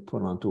somebody to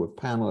put onto a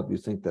panel if you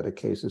think that a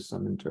case is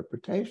some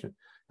interpretation.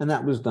 And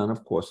that was done,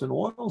 of course, in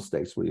oil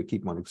states, where you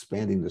keep on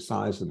expanding the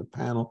size of the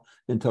panel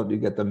until you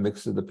get the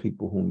mix of the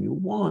people whom you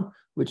want,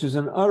 which is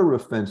an utter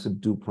offense of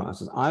due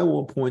process. I will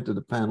appoint to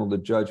the panel the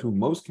judge who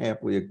most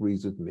carefully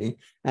agrees with me.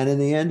 And in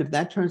the end, if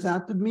that turns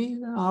out to me,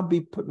 then I'll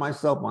put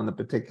myself on the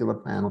particular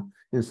panel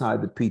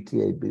inside the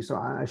PTAB. So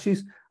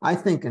I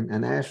think,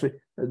 and Ashley,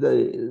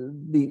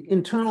 the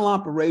internal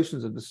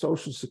operations of the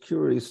Social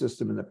Security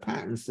system and the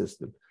patent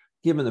system,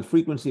 given the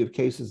frequency of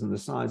cases and the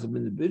size of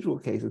individual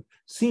cases,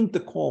 seem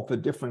to call for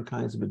different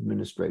kinds of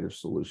administrative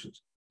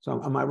solutions.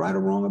 So am I right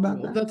or wrong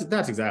about that?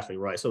 That's exactly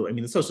right. So,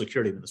 the Social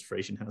Security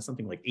Administration has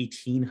something like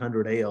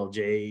 1,800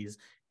 ALJs,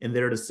 and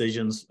their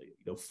decisions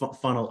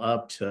funnel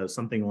up to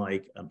something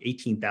like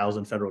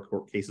 18,000 federal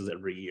court cases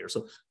every year.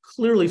 So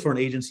clearly, for an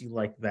agency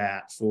like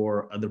that,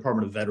 for the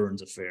Department of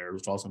Veterans Affairs,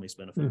 which also makes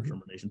benefit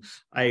determination,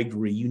 I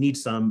agree, you need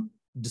some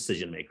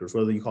decision makers,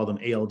 whether you call them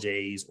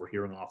ALJs or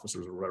hearing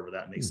officers or whatever,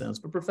 that makes sense.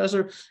 But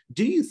Professor,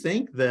 do you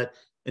think that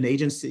an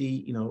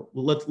agency,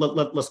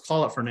 let's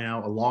call it for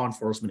now a law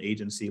enforcement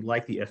agency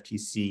like the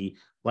FTC,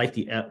 like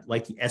the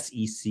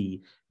SEC,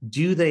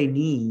 do they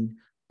need,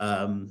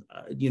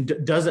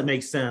 does it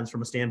make sense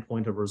from a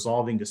standpoint of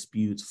resolving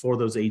disputes for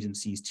those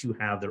agencies to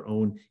have their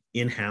own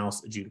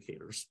in-house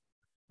adjudicators?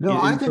 No,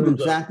 I think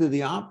exactly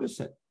the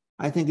opposite.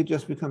 I think it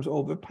just becomes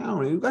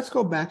overpowering. Let's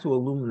go back to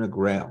Illumina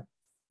Grail,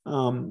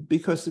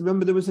 because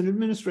remember, there was an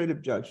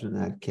administrative judge in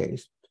that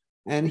case,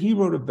 and he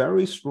wrote a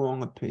very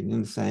strong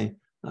opinion saying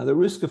the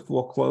risk of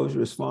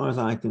foreclosure, as far as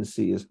I can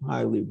see, is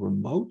highly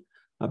remote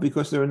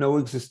because there are no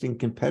existing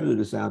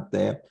competitors out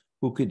there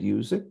who could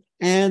use it.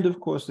 And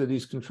of course, there are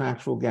these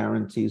contractual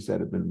guarantees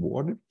that have been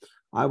awarded.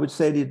 I would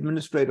say the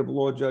administrative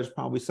law judge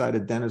probably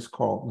cited Dennis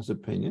Carlton's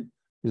opinion.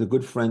 He's a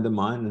good friend of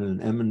mine and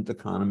an eminent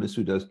economist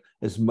who does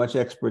as much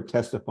expert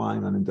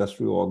testifying on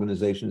industrial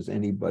organization as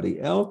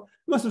anybody else.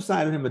 Must have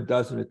cited him a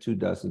dozen or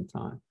 24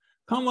 times.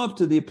 Come up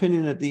to the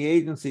opinion that the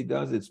agency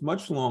does, it's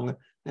much longer.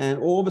 And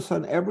all of a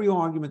sudden, every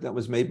argument that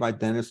was made by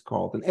Dennis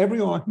Carlton, every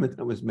argument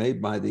that was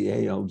made by the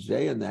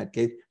ALJ in that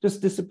case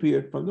just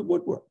disappeared from the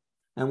woodwork.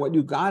 And what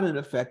you got in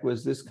effect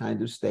was this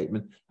kind of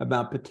statement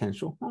about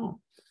potential harm.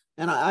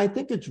 And I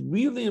think it's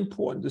really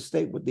important to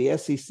state what the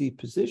SEC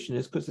position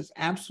is because it's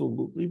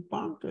absolutely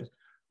bonkers.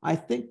 I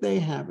think they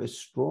have a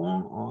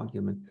strong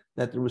argument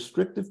that the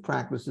restrictive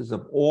practices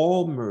of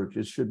all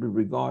mergers should be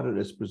regarded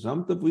as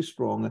presumptively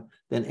stronger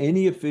than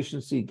any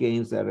efficiency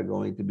gains that are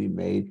going to be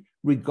made,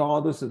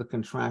 regardless of the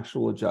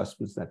contractual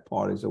adjustments that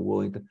parties are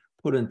willing to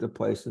put into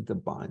place and to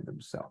bind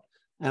themselves.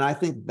 And I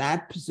think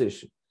that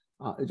position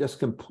it just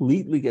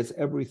completely gets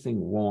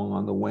everything wrong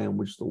on the way in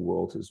which the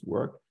world has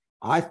worked.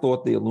 I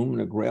thought the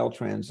Illumina Grail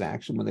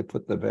transaction, when they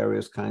put the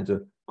various kinds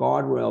of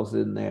guardrails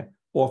in there,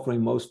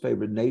 offering most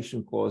favored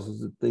nation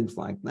clauses and things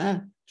like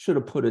that, should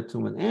have put it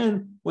to an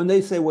end. When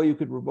they say, well, you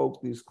could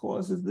revoke these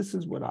clauses, this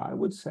is what I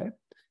would say.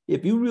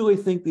 If you really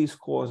think these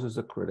clauses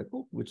are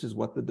critical, which is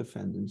what the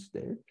defendants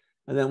did,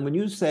 and then when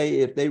you say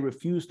if they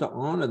refuse to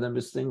honor them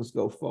as things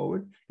go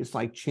forward, it's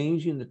like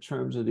changing the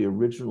terms of the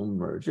original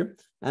merger.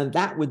 And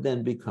that would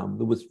then become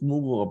the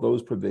removal of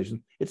those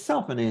provisions,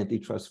 itself an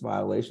antitrust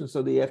violation.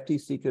 So the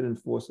FTC could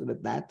enforce it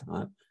at that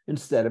time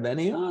instead of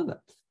any other.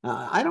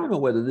 I don't know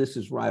whether this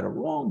is right or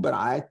wrong, but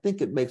I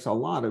think it makes a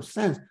lot of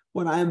sense.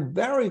 What I'm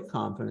very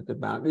confident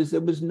about is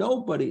there was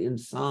nobody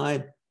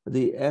inside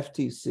the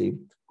FTC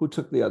who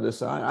took the other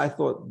side. I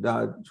thought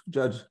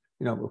Judge,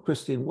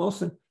 Christine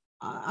Wilson,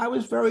 I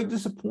was very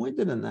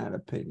disappointed in that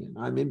opinion.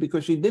 I mean,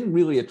 because she didn't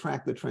really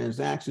attract the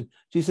transaction.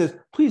 She says,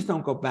 please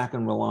don't go back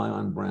and rely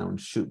on brown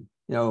shoe.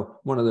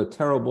 One of the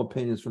terrible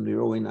opinions from the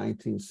early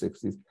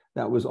 1960s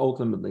that was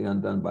ultimately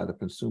undone by the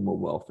consumer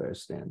welfare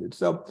standard.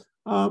 So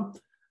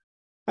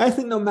I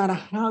think no matter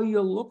how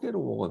you look at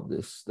all of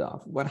this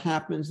stuff, what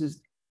happens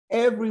is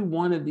every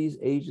one of these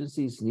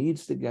agencies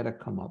needs to get a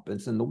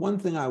comeuppance. And the one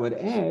thing I would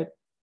add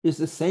is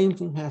the same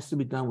thing has to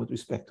be done with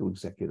respect to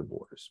executive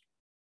orders.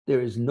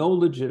 There is no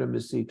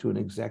legitimacy to an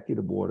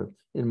executive order,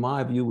 in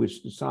my view,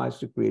 which decides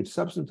to create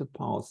substantive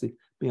policy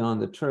beyond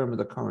the term of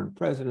the current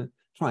president,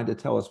 trying to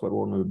tell us what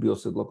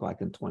automobiles should look like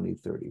in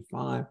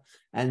 2035,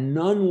 and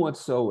none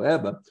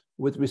whatsoever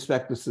with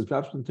respect to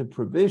substantive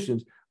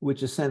provisions,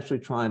 which essentially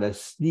trying to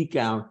sneak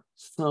out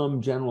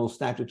some general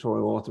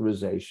statutory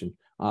authorization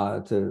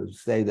to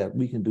say that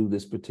we can do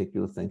this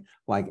particular thing,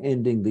 like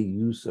ending the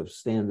use of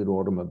standard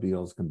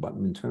automobiles,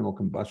 internal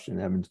combustion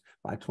engines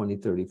by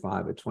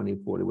 2035 or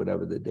 2040,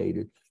 whatever the date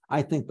is.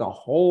 I think the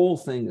whole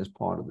thing is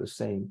part of the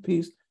same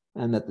piece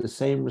and that the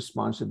same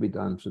response should be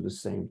done for the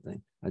same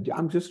thing.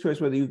 I'm just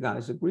curious whether you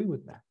guys agree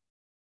with that.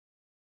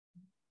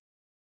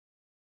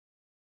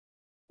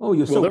 Oh,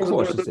 you're so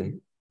cautious.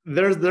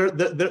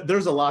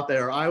 There's a lot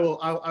there. I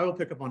will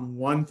pick up on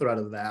one thread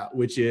of that,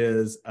 which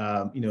is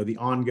the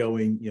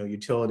ongoing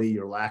utility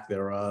or lack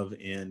thereof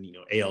in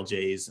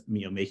ALJs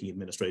making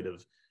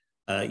administrative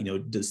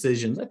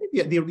decisions. I think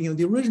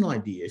the original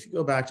idea, if you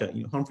go back to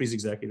Humphrey's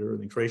executor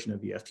and the creation of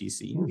the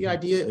FTC, the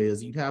idea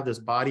is you'd have this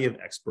body of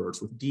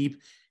experts with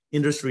deep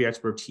industry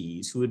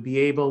expertise who would be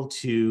able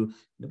to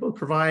both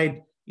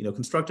provide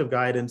constructive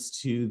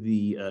guidance to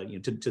the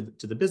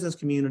to the business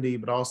community,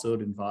 but also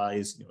to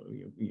advise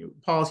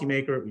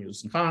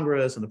policymakers in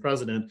Congress and the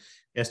president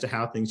as to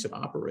how things should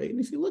operate. And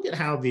if you look at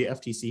how the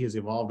FTC has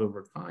evolved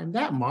over time,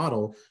 that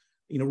model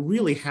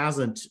really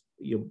hasn't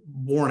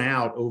borne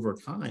out over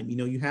time.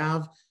 You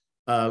have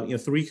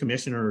 3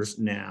 commissioners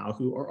now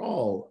who are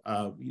all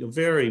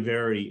very,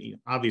 very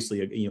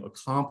obviously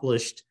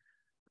accomplished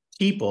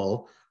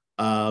people.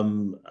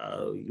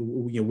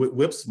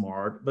 Whip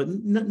smart, but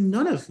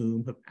none of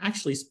whom have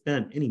actually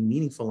spent any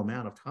meaningful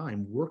amount of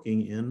time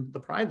working in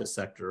the private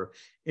sector.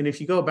 And if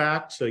you go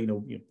back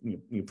to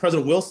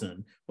President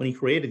Wilson, when he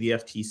created the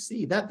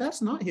FTC,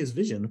 that's not his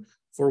vision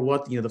for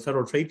what the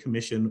Federal Trade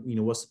Commission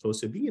was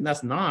supposed to be, and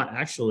that's not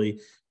actually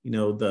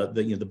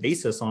the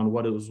basis on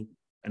what it was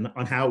and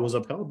on how it was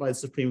upheld by the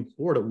Supreme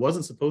Court. It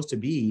wasn't supposed to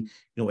be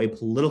a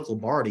political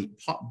body.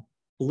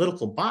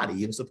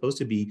 It was supposed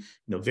to be,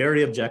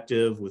 very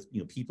objective with,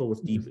 people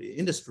with deep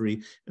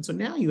industry. And so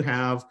now you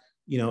have,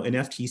 an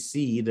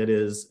FTC that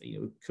is,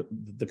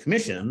 the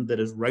commission that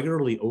is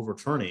regularly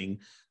overturning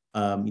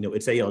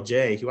its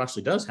ALJ, who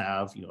actually does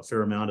have, a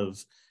fair amount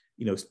of,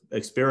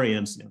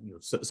 experience,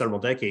 several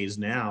decades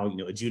now,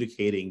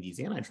 adjudicating these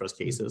antitrust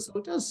cases. So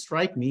it does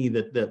strike me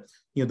that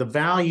the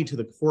value to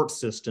the court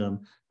system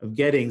of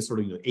getting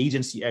sort of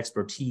agency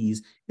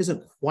expertise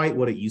isn't quite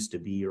what it used to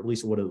be, or at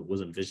least what it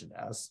was envisioned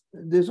as.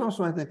 There's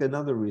also, I think,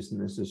 another reason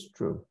this is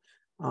true.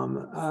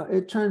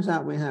 It turns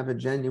out we have a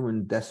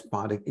genuine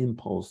despotic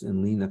impulse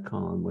in Lina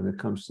Khan when it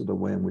comes to the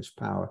way in which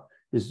power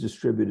is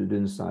distributed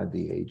inside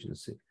the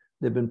agency.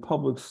 There have been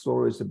public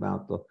stories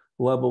about the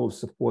level of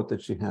support that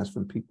she has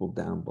from people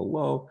down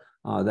below,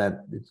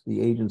 that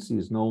the agency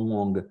has no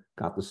longer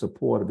got the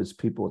support of its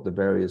people at the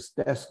various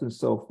desks and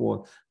so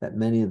forth, that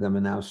many of them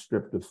are now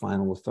stripped of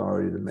final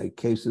authority to make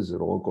cases.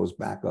 It all goes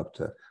back up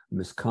to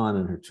Ms. Khan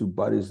and her two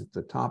buddies at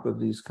the top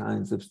of these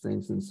kinds of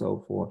things and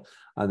so forth,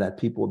 that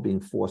people are being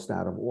forced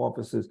out of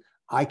offices.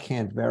 I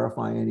can't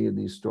verify any of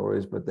these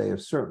stories, but they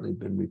have certainly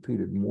been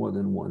repeated more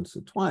than once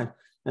or twice.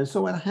 And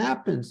so what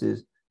happens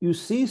is, you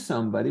see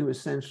somebody who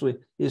essentially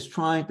is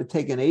trying to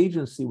take an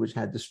agency which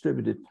had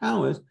distributed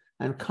powers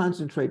and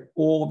concentrate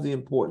all of the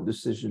important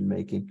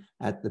decision-making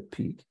at the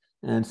peak.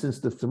 And since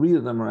the three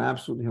of them are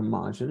absolutely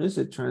homogenous,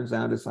 it turns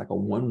out it's like a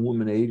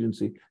one-woman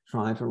agency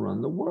trying to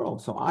run the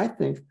world. So I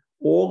think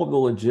all of the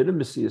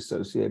legitimacy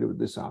associated with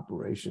this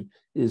operation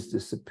is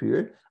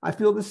disappeared. I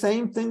feel the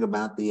same thing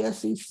about the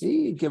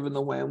SEC, given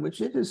the way in which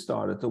it has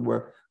started to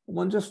work.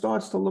 One just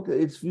starts to look at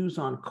its views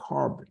on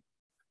carbon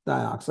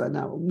dioxide.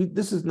 Now,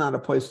 this is not a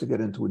place to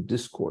get into a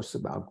discourse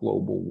about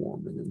global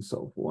warming and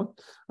so forth.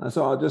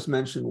 So I'll just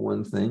mention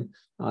one thing.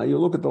 You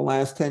look at the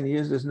last 10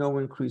 years, there's no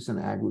increase in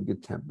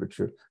aggregate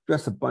temperature,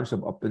 just a bunch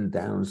of up and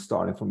downs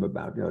starting from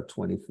about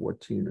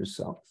 2014 or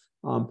so.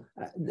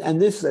 And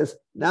this says,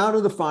 now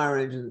to the fire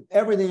engines,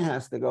 everything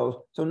has to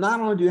go. So not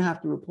only do you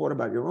have to report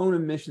about your own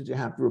emissions, you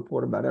have to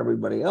report about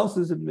everybody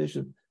else's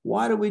emissions.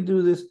 Why do we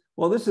do this?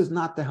 Well, this is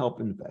not to help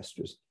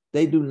investors.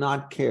 They do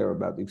not care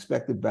about the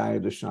expected value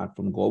of the shot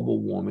from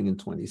global warming in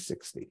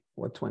 2060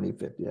 or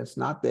 2050. That's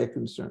not their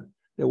concern.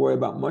 They worry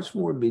about much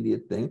more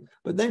immediate things.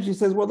 But then she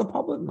says, well, the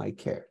public might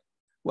care.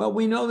 Well,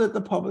 we know that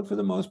the public, for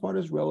the most part,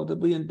 is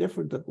relatively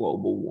indifferent to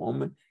global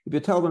warming. If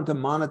you tell them to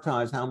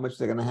monetize how much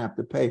they're going to have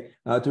to pay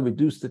to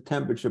reduce the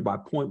temperature by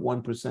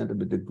 0.1% of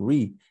a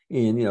degree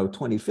in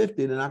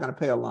 2050, they're not going to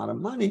pay a lot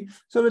of money.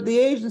 So what the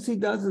agency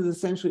does is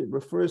essentially it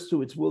refers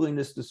to its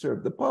willingness to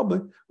serve the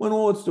public when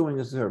all it's doing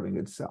is serving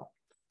itself.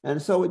 And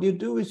so what you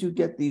do is you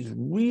get these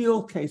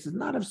real cases,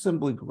 not of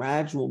simply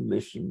gradual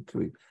mission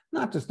creep,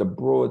 not just a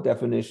broad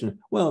definition.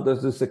 Well,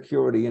 does the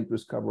security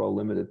interest cover a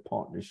limited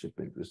partnership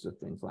interest or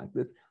things like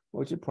this,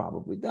 which it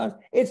probably does.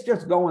 It's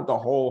just going the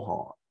whole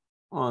hog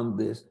on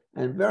this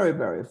and very,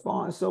 very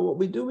far. So what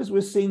we do is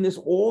we're seeing this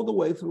all the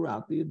way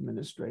throughout the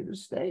administrative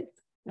state.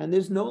 And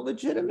there's no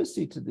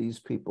legitimacy to these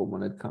people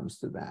when it comes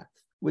to that,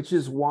 which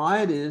is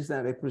why it is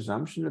that a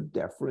presumption of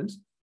deference,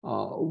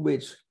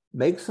 which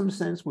makes some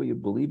sense where you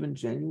believe in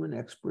genuine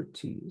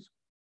expertise,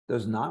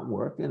 does not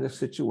work in a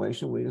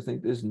situation where you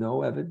think there's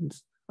no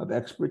evidence of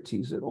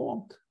expertise at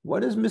all.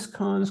 What is Ms.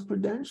 Khan's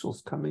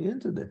credentials coming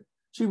into this?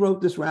 She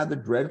wrote this rather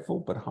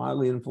dreadful but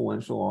highly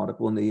influential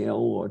article in the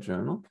Yale Law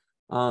Journal,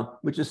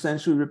 which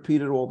essentially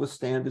repeated all the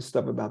standard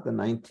stuff about the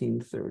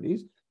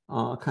 1930s,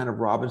 kind of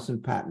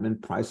Robinson-Patman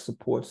price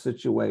support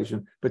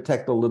situation,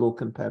 protect a little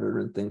competitor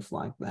and things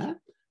like that.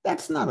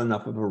 That's not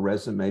enough of a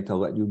resume to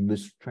let you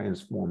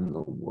mistransform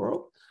the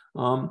world.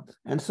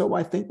 And so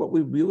I think what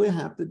we really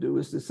have to do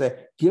is to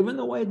say, given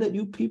the way that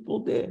you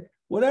people did,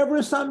 whatever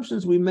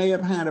assumptions we may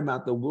have had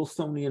about the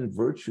Wilsonian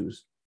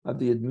virtues of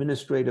the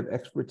administrative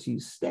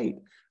expertise state,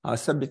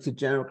 subject to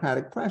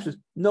democratic pressures,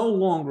 no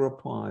longer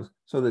applies.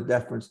 So the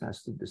deference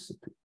has to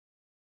disappear.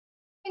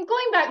 And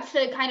going back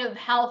to kind of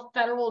how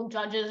federal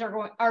judges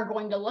are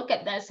going to look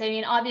at this, I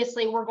mean,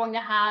 obviously we're going to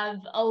have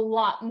a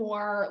lot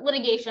more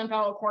litigation in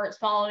federal courts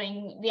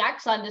following the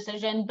Axon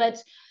decision,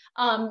 but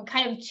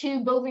kind of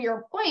to both of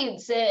your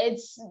points,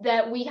 it's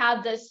that we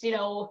have this,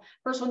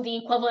 first one, the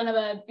equivalent of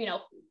a,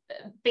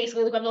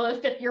 basically the equivalent of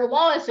a fifth-year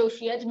law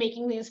associate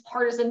making these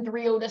partisan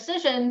 3-0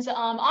 decisions,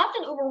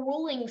 often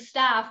overruling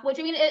staff, which,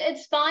 I mean,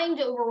 it's fine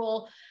to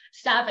overrule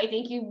staff. I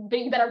think you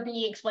better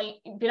be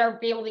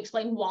able to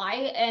explain why.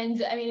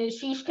 And I mean,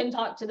 Asheesh can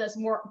talk to this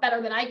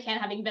better than I can,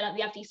 having been at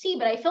the FTC,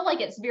 but I feel like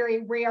it's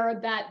very rare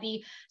that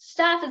the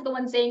staff is the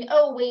one saying,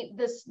 oh, wait,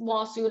 this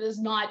lawsuit is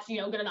not,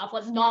 good enough,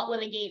 let's not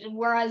litigate. And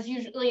whereas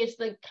usually it's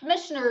the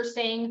commissioner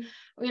saying,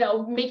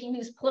 making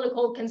these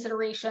political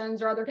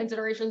considerations or other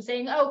considerations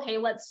saying, okay,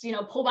 let's,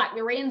 pull back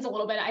the reins a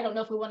little bit. I don't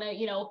know if we want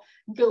to,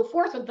 go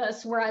forth with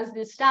this. Whereas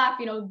the staff,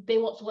 they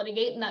want to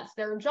litigate and that's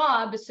their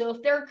job. So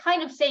if they're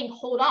kind of saying,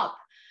 hold up,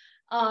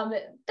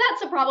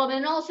 That's a problem.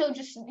 And also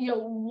just,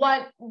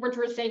 what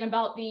Richard was saying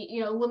about the,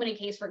 Lumina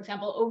case, for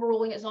example,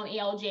 overruling its own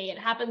ALJ. It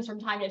happens from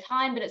time to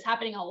time, but it's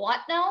happening a lot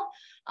now.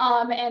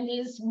 And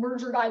these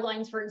merger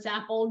guidelines, for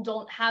example,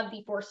 don't have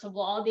the force of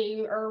law.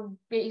 They are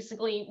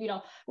basically,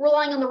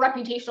 relying on the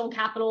reputational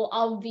capital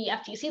of the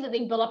FTC that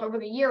they built up over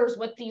the years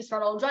with these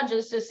federal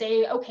judges to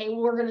say, okay,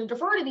 we're going to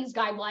defer to these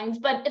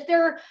guidelines. But if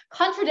they're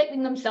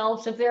contradicting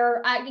themselves, if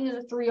they're acting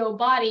as a 3-0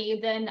 body,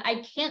 then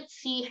I can't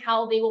see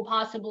how they will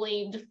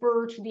possibly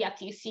defer to the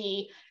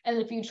FTC in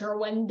the future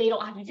when they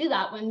don't have to do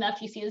that, when the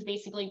FTC is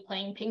basically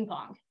playing ping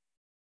pong.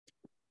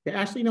 Yeah,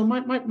 actually,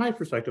 my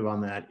perspective on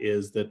that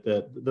is that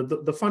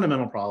the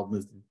fundamental problem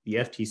is the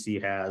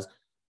FTC has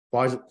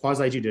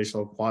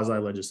quasi-judicial,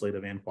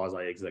 quasi-legislative, and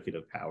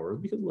quasi-executive powers.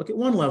 Because look, at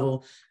one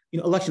level,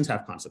 elections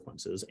have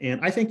consequences,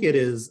 and I think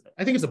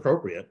it's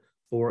appropriate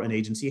for an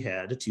agency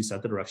head to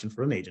set the direction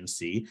for an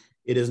agency.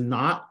 It is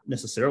not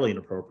necessarily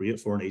inappropriate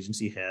for an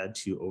agency head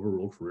to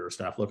overrule career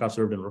staff. Look, I've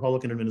served in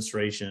Republican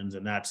administrations,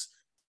 and that's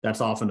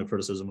often a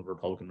criticism of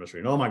Republican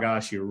administration. Oh my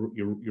gosh, you're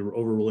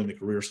overruling the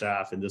career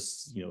staff in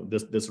this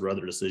or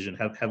other decision.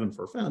 Heaven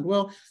forfend.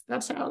 Well,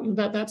 that's how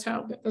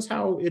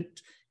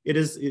it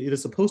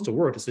is supposed to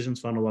work. Decisions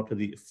funnel up to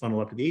the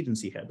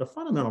agency head. The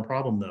fundamental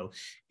problem, though,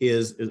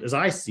 is as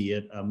I see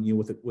it,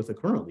 with the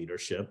current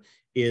leadership,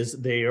 is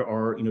they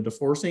are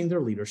divorcing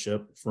their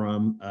leadership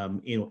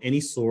from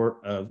any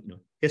sort of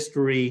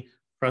history,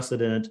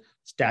 precedent,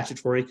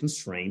 statutory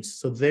constraints.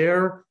 So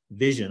their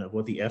vision of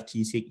what the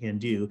FTC can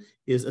do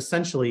is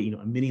essentially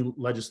a mini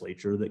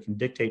legislature that can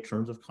dictate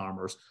terms of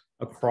commerce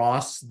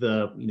across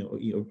the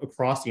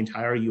across the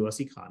entire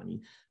U.S.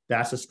 economy.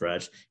 That's a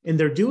stretch, and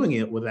they're doing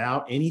it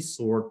without any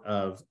sort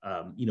of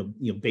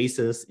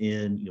basis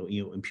in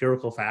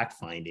empirical fact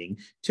finding.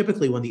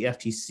 Typically, when the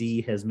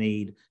FTC has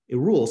made a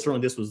rule, certainly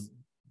this was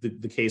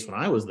the case when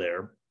I was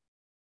there.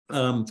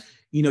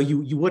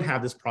 You would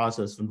have this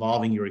process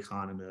involving your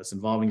economists,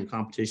 involving your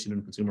competition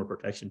and consumer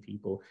protection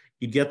people.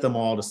 You'd get them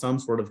all to some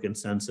sort of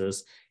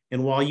consensus.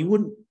 And while you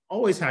wouldn't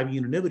always have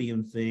unanimity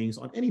in things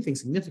on anything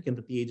significant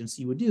that the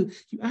agency would do,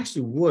 you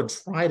actually would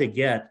try to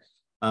get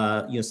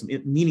some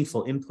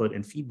meaningful input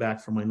and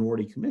feedback from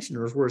minority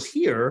commissioners. Whereas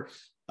here,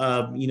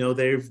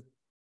 they've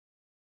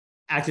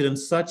acted in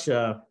such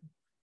a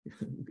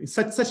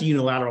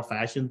unilateral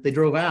fashion. They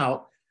drove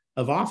out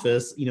of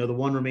office, the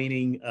one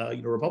remaining,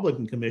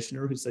 Republican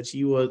commissioner who said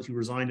she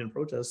resigned in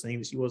protest, saying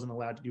that she wasn't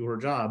allowed to do her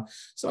job.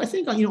 So I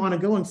think, on a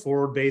going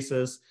forward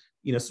basis,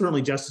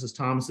 certainly Justice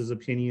Thomas's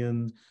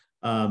opinion,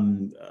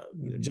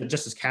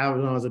 Justice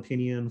Kavanaugh's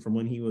opinion from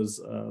when he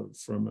was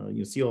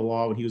from Seal of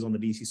Law when he was on the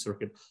DC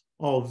Circuit,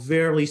 all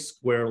very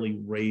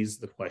squarely raised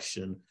the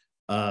question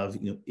of,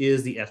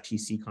 is the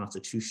FTC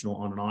constitutional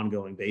on an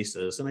ongoing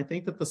basis? And I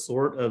think that the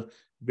sort of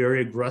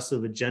very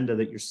aggressive agenda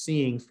that you're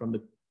seeing from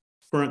the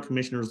current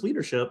commissioner's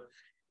leadership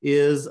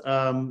is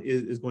going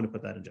to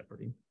put that in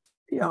jeopardy.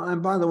 Yeah,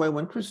 and by the way,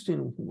 when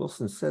Christine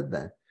Wilson said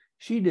that,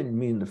 she didn't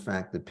mean the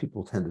fact that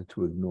people tended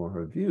to ignore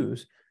her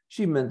views.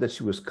 She meant that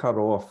she was cut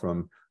off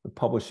from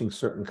publishing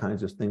certain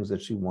kinds of things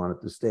that she wanted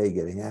to stay,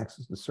 getting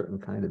access to certain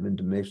kind of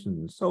information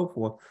and so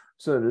forth.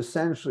 So that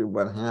essentially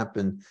what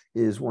happened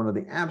is one of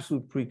the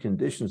absolute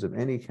preconditions of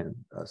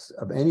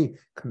any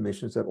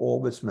commissions that all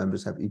of its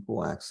members have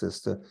equal access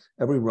to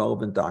every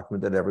relevant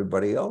document that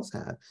everybody else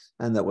had.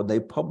 And that when they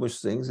publish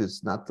things,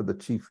 it's not for the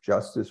Chief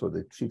Justice or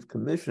the Chief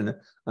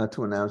Commissioner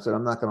to announce that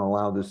I'm not going to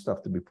allow this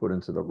stuff to be put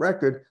into the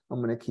record.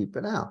 I'm going to keep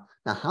it out.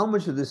 Now, how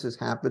much of this has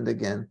happened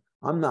again,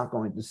 I'm not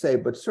going to say,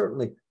 but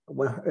certainly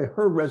when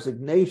her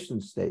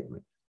resignation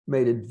statement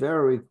made it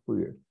very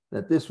clear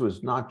that this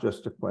was not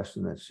just a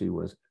question that she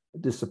was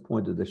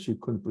disappointed that she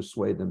couldn't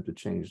persuade them to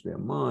change their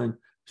mind.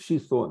 She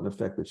thought, in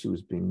effect, that she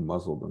was being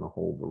muzzled in a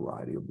whole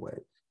variety of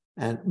ways.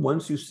 And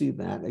once you see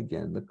that,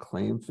 again, the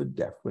claim for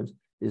deference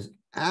is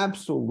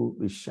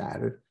absolutely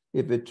shattered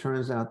if it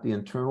turns out the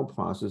internal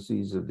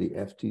processes of the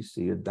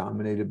FTC are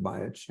dominated by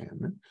a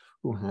chairman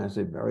who has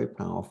a very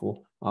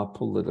powerful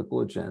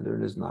political agenda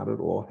and is not at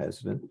all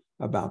hesitant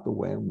about the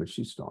way in which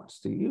she starts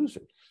to use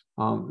it.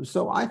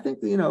 So I think,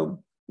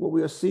 what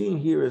we are seeing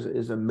here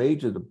is a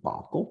major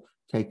debacle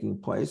taking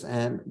place.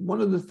 And one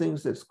of the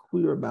things that's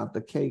clear about the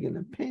Kagan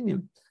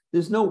opinion,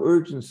 there's no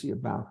urgency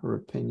about her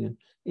opinion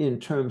in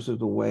terms of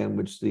the way in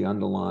which the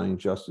underlying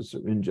justice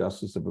or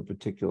injustice of a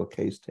particular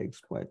case takes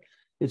place.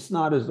 It's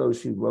not as though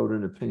she wrote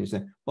an opinion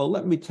saying, well,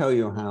 let me tell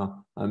you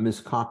how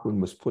Ms.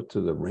 Cochran was put to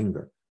the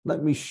ringer.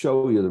 Let me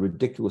show you the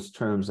ridiculous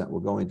terms that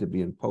were going to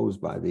be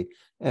imposed by the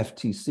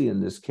FTC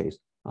in this case.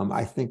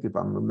 I think if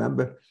I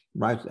remember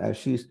right,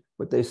 Asheesh,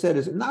 what they said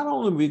is not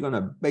only are we going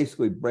to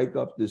basically break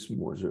up this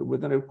merger, we're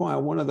going to require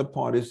one of the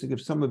parties to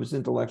give some of its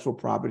intellectual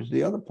property to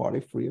the other party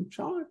free of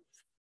charge.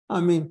 I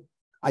mean,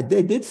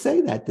 they did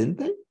say that, didn't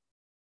they?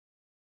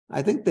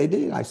 I think they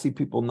did. I see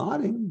people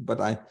nodding,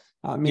 but I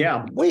mean,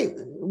 yeah. Wait,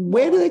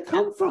 where do they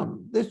come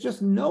from? There's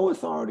just no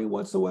authority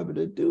whatsoever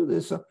to do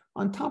this. So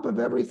on top of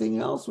everything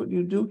else, what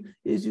you do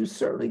is you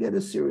certainly get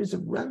a series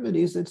of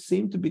remedies that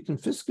seem to be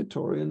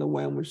confiscatory in the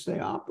way in which they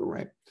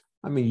operate.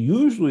 I mean,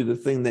 usually the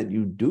thing that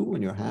you do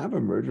when you have a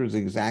merger is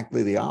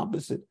exactly the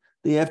opposite.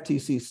 The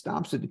FTC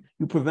stops it.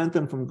 You prevent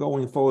them from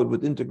going forward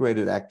with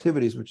integrated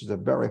activities, which is a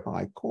very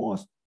high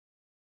cost,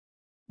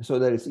 so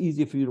that it's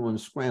easy for you to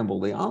unscramble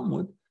the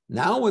omelet.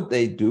 Now what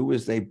they do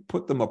is they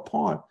put them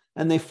apart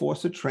and they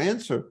force a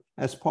transfer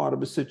as part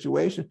of a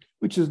situation,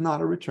 which is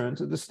not a return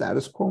to the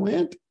status quo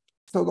ante.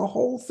 So the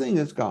whole thing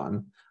has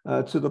gotten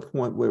to the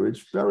point where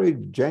it's very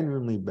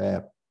genuinely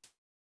bad.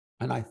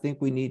 And I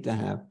think we need to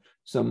have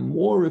some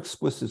more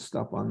explicit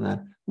stuff on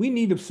that. We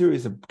need a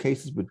series of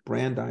cases with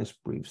Brandeis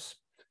briefs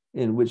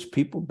in which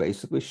people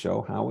basically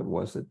show how it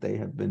was that they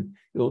have been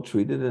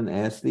ill-treated and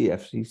ask the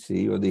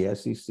FCC or the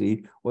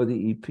SEC or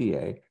the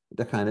EPA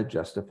to kind of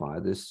justify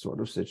this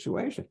sort of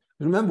situation.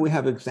 Remember, we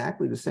have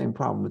exactly the same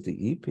problem with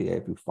the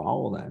EPA if you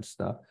follow that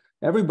stuff.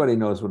 Everybody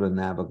knows what a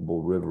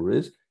navigable river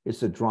is.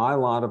 It's a dry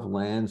lot of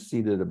land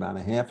seated about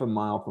a half a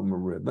mile from a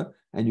river,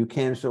 and you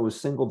can't show a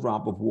single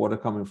drop of water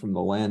coming from the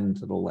land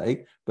into the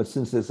lake. But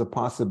since there's a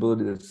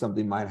possibility that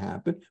something might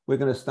happen, we're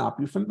going to stop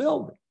you from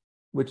building,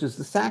 which is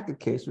the Sackett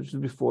case, which is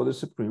before the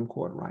Supreme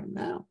Court right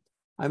now.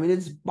 I mean,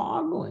 it's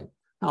boggling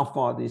how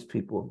far these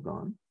people have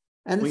gone.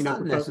 And it's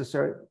not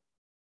necessary.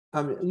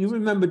 I mean, you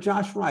remember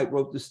Josh Wright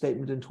wrote this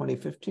statement in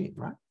 2015,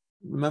 right?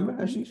 Remember,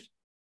 Asheesh?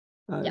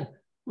 Yeah.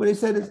 What he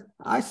said is,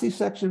 I see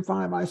Section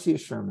 5, I see a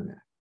Sherman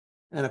Act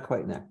and a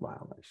Clayton Act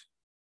violation.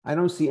 I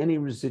don't see any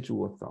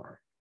residual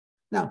authority.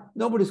 Now,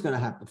 nobody's going to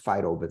have to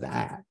fight over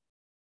that,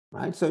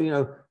 right? So,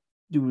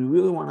 do we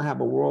really want to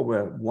have a world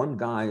where one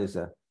guy is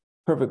a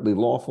perfectly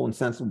lawful and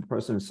sensible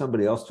person and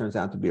somebody else turns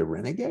out to be a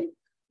renegade?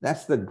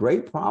 That's the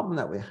great problem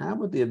that we have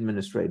with the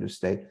administrative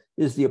state,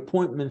 is the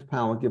appointment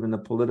power given the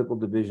political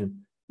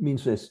division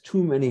means there's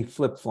too many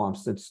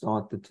flip-flops that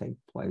start to take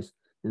place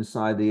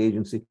inside the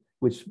agency,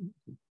 which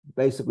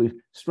basically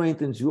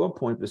strengthens your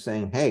point for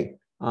saying, hey,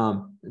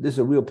 this is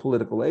a real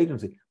political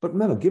agency. But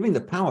remember, giving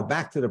the power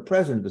back to the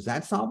president, does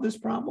that solve this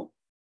problem?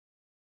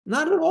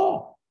 Not at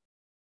all.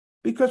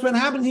 Because what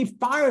happens, he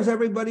fires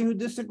everybody who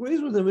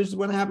disagrees with him, which is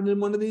what happened in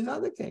one of these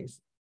other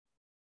cases.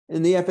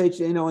 In the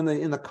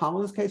FHA, in the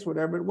Collins case,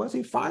 whatever it was,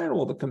 he fired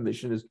all the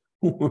commissioners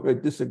who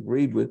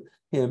disagreed with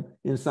him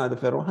inside the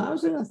Federal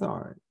Housing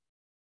Authority.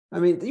 I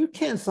mean, you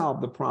can't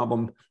solve the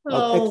problem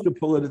of extra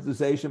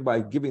politicization by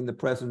giving the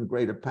president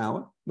greater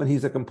power when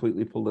he's a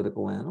completely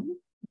political animal.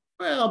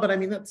 Well, but I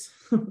mean, that's,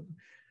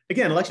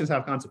 again, elections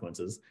have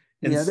consequences.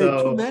 And yeah, there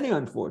are too many,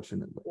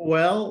 unfortunately.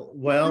 Well,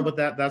 but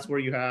that's where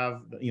you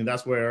have,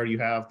 that's where you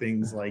have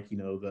things like,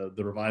 the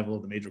revival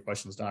of the major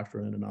questions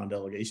doctrine and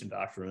non-delegation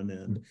doctrine.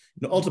 And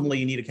ultimately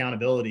you need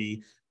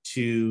accountability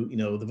to,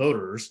 the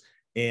voters.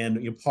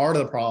 And part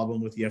of the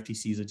problem with the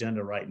FTC's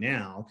agenda right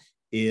now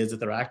is that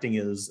they're acting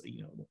as,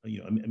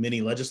 a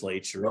mini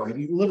legislature.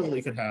 You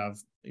literally could have,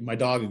 my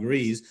dog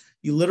agrees,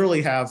 you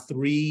literally have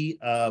three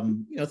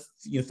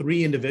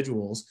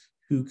individuals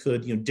who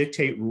could,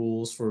 dictate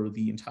rules for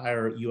the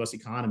entire U.S.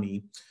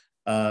 economy,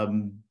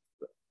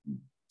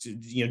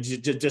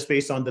 just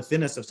based on the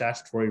thinness of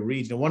statutory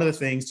reach. One of the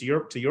things,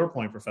 to your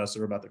point,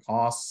 Professor, about the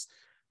costs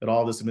that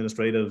all this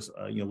administrative,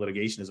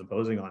 litigation is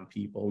imposing on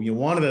people,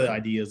 one of the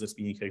ideas that's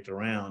being kicked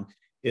around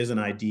is an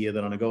idea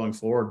that on a going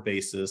forward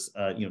basis,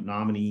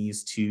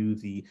 nominees to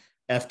the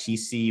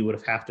FTC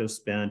would have to have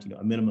spent,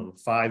 a minimum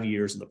of 5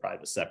 years in the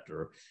private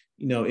sector.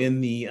 In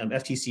the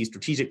FTC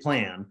strategic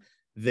plan,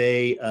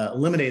 they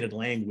eliminated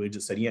language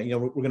that said,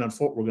 we're going to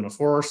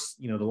enforce,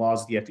 the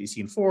laws of the FTC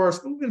enforce,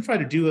 but we're going to try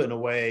to do it in a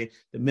way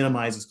that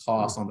minimizes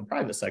costs on the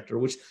private sector.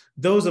 Which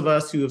those of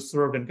us who have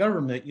served in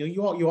government,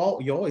 you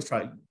always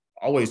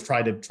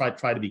try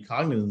to be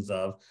cognizant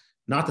of,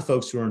 not the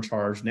folks who are in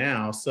charge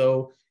now.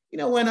 So,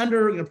 when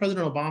under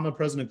President Obama,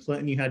 President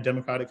Clinton, you had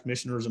Democratic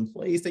commissioners in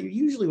place, that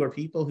usually were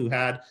people who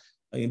had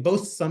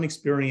both some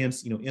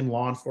experience, in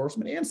law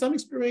enforcement and some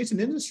experience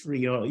in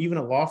industry, even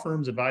at law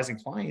firms advising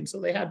clients.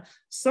 So they had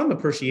some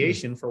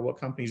appreciation for what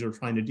companies are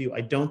trying to do.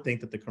 I don't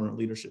think that the current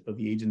leadership of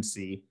the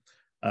agency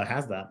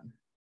has that.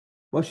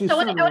 Well, so I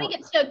want to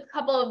get to a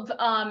couple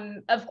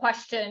of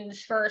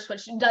questions first,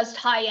 which does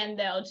tie in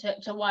though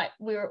to what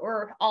we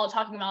were all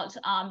talking about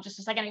just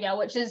a second ago,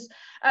 which is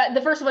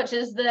the first of which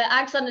is the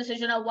Axon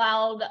decision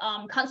allowed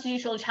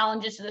constitutional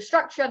challenges to the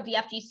structure of the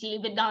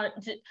FTC, but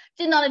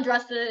did not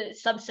address the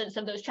substance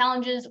of those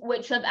challenges.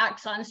 Which of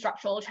Axon's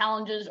structural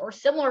challenges or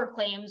similar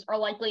claims are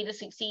likely to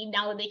succeed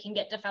now that they can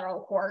get to federal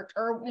court,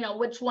 or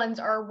which ones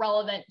are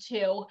relevant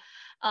to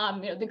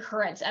the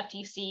current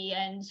FTC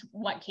and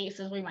what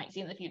cases we might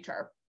see in the future?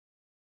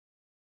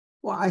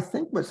 Well, I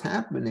think what's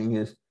happening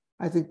is,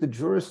 I think the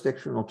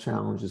jurisdictional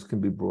challenges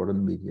can be brought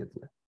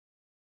immediately.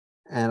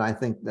 And I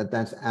think that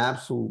that's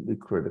absolutely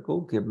critical,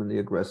 given the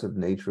aggressive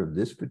nature of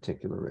this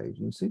particular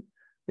agency.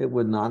 It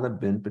would not have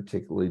been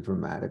particularly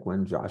dramatic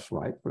when Josh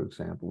Wright, for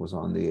example, was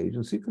on the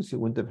agency, because he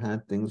wouldn't have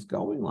had things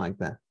going like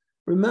that.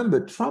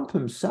 Remember, Trump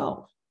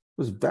himself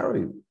was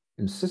very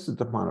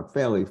insistent upon a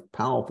fairly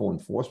powerful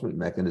enforcement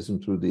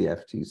mechanism through the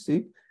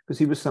FTC, because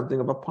he was something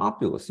of a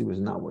populist. He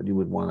was not what you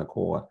would want to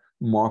call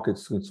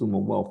markets, consumer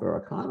welfare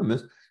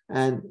economists.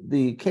 And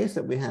the case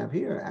that we have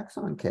here,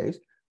 Axon case,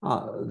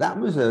 that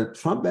was a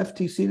Trump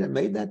FTC that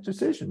made that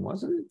decision,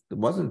 wasn't it? It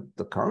wasn't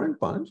the current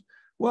bunch.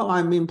 Well,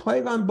 I mean,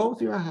 plague on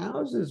both your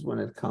houses when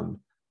it comes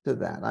to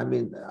that. I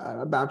mean,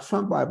 about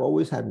Trump, I've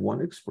always had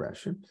one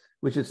expression,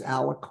 which is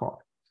a la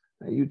carte.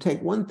 You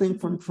take one thing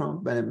from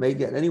Trump and it may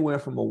get anywhere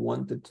from a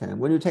 1 to 10.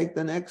 When you take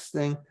the next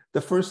thing,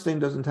 the first thing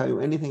doesn't tell you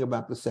anything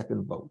about the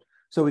second vote.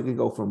 So we can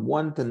go from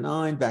 1 to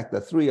 9, back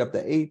to 3, up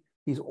to 8.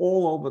 He's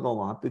all over the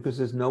lot because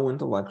there's no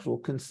intellectual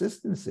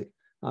consistency.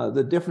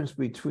 The difference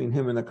between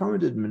him and the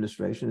current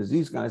administration is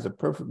these guys are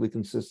perfectly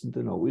consistent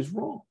and always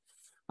wrong.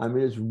 I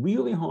mean, it's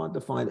really hard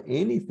to find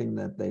anything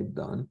that they've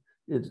done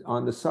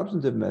on the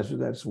substantive measure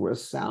that's worth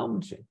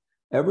salvaging.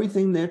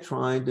 Everything they're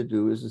trying to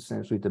do is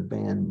essentially to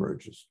ban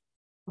mergers.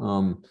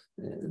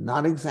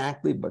 Not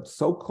exactly, but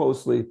so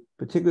closely,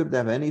 particularly if they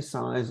have any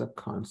size of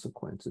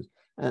consequences.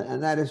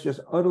 And that is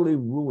just utterly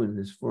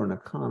ruinous for an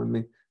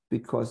economy,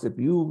 because if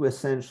you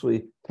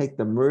essentially take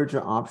the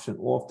merger option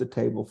off the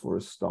table for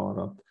a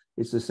startup,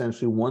 it's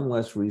essentially one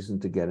less reason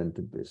to get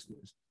into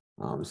business.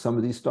 Some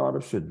of these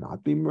startups should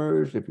not be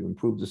merged. If you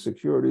improve the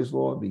securities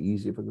law, it'd be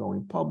easier for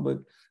going public.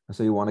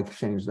 So you want to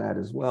change that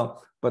as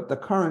well. But the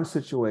current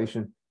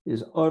situation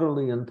is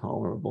utterly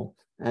intolerable,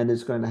 and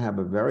it's going to have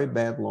a very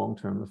bad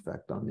long-term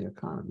effect on the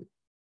economy.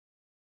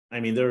 I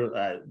mean,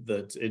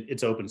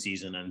 it's open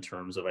season in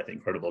terms of, I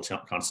think, credible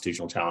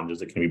constitutional challenges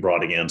that can be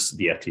brought against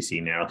the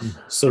FTC now.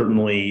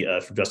 Certainly,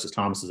 from Justice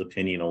Thomas's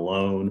opinion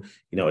alone,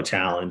 a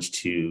challenge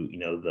to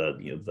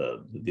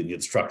the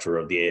structure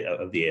of the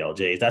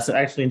ALJ. That's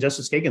actually in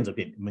Justice Kagan's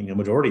opinion,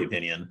 majority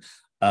opinion.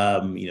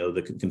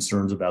 The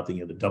concerns about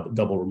the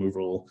double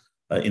removal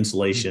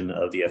installation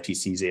of the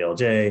FTC's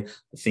ALJ.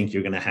 I think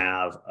you're going to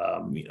have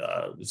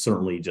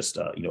certainly just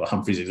a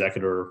Humphrey's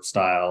executor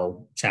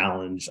style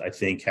challenge. I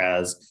think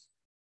has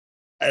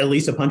at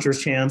least a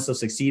puncher's chance of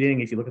succeeding.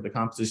 If you look at the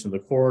composition of the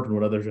court and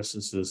what other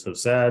justices have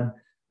said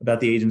about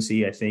the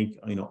agency, I think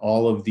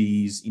all of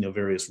these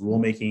various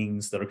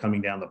rulemakings that are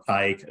coming down the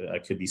pike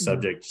could be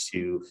subject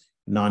to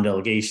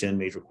non-delegation,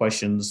 major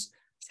questions,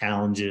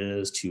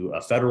 challenges, to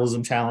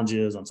federalism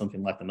challenges on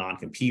something like the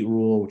non-compete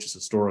rule, which has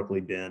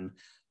historically been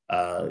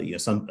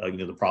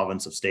the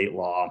province of state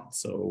law.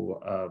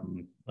 So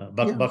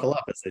buckle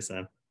up, as they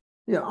say.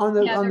 Yeah, on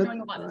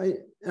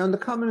the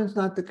covenants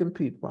not to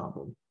compete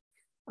problem.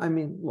 I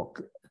mean,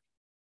 look,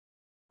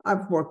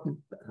 I've worked.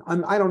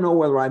 I don't know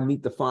whether I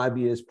meet the 5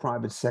 years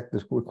private sector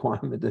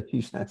requirement that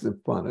he has in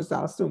front of us.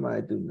 I'll assume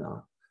I do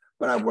not.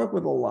 But I work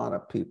with a lot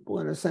of people,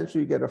 and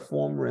essentially you get a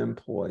former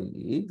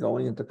employee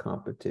going into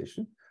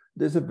competition.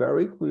 There's a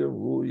very clear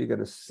rule. You get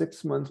a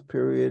 6-month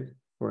period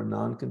for a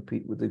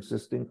non-compete with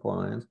existing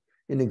clients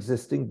in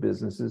existing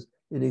businesses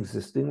in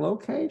existing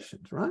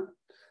locations, right?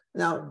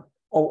 Now,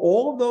 are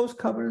all of those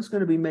covenants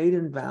going to be made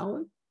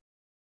invalid?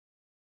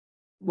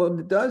 What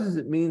it does is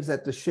it means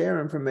that to share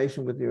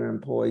information with your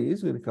employees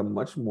is going to become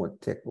much more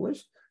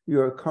ticklish.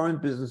 Your current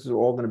businesses are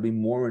all going to be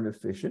more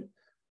inefficient.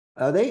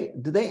 Do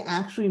they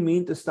actually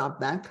mean to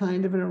stop that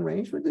kind of an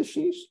arrangement,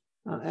 Asheesh?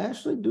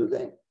 Ashley, do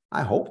they?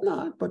 I hope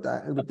not, but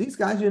with these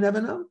guys, you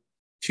never know.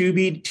 To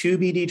be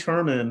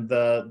determined.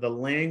 The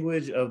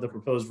language of the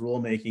proposed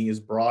rulemaking is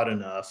broad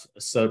enough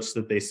such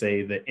that they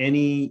say that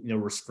any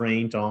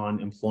restraint on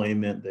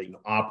employment that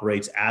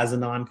operates as a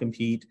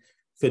non-compete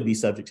could be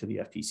subject to the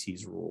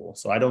FTC's rule.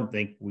 So I don't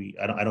think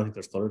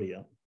there's clarity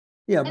yet.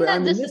 Yeah, but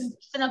and this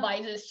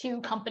incentivizes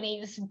two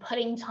companies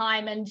putting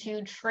time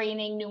into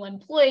training new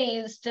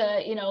employees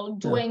to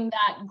doing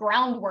that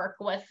groundwork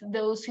with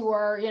those who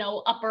are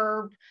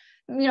upper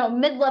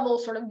mid-level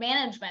sort of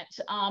management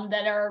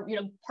that are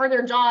part of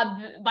their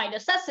job by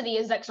necessity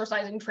is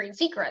exercising trade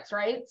secrets,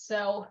 right?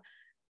 So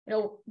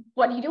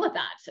what do you do with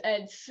that?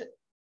 It's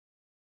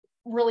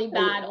really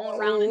bad all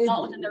around. It's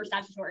not within their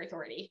statutory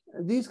authority.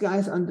 These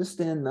guys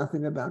understand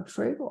nothing about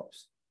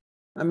trade-offs.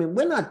 I mean,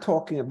 we're not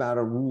talking about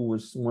a rule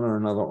as one or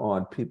another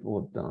odd people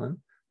have done.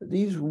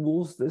 These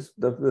rules,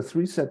 the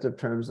 3 sets of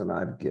terms that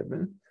I've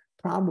given,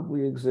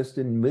 probably exist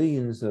in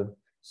millions of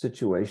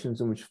situations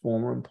in which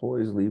former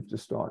employees leave to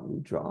start new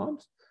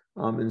jobs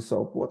and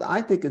so forth.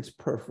 I think it's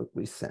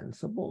perfectly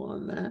sensible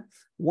on that.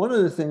 One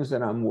of the things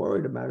that I'm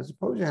worried about is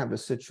suppose you have a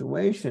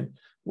situation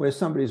where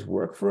somebody's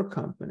worked for a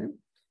company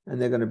and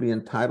they're going to be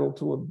entitled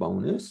to a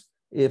bonus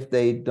if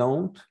they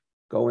don't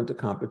go into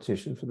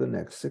competition for the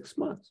next 6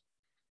 months.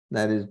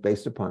 That is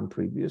based upon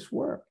previous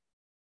work.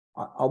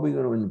 Are we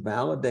going to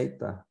invalidate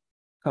the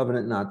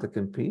covenant not to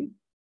compete?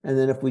 And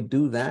then if we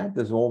do that,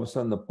 does all of a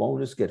sudden the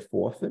bonus get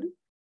forfeited?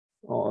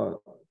 Or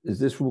is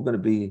this rule going to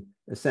be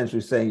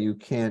essentially saying you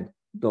can't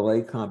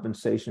delay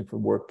compensation for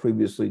work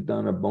previously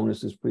done or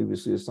bonuses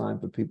previously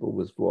assigned for people who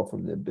withdraw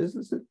from their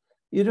businesses?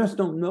 You just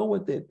don't know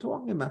what they're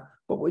talking about.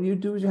 But what you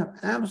do is you have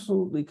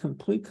absolutely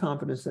complete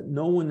confidence that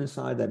no one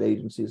inside that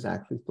agency has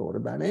actually thought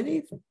about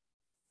anything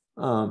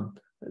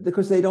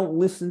because they don't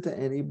listen to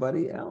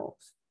anybody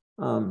else.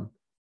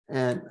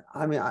 And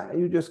I mean,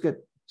 you just get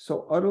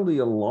so utterly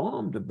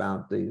alarmed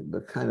about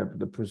the kind of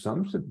the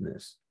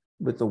presumptiveness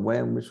with the way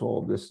in which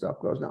all of this stuff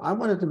goes. Now, I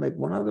wanted to make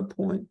one other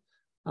point.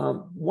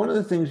 One of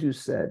the things you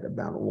said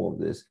about all of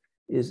this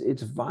is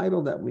it's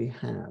vital that we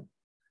have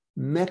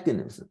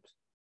mechanisms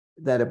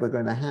that if we're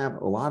going to have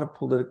a lot of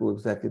political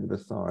executive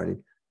authority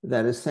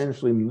that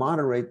essentially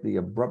moderate the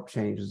abrupt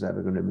changes that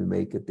are going to be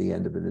made at the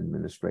end of an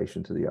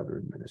administration to the other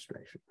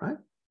administration, right?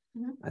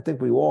 Mm-hmm. I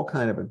think we all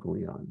kind of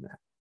agree on that.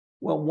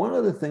 Well, one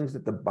of the things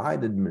that the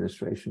Biden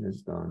administration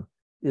has done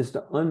is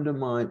to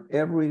undermine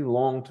every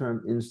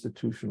long-term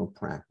institutional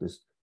practice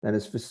that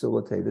has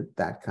facilitated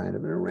that kind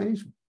of an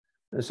arrangement.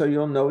 And so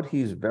you'll note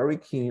he's very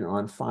keen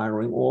on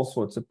firing all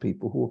sorts of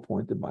people who were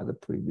appointed by the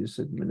previous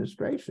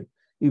administration,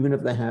 even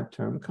if they have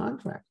term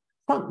contracts.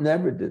 Trump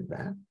never did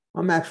that.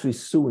 I'm actually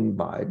suing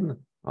Biden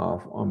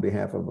on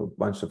behalf of a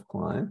bunch of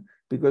clients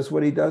because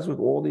what he does with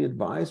all the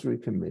advisory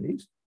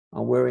committees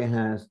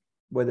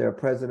where there are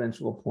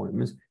presidential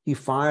appointments, he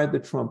fired the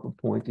Trump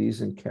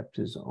appointees and kept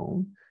his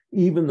own,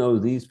 even though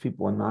these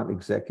people are not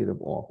executive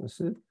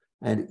officers.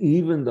 And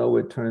even though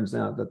it turns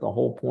out that the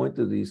whole point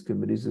of these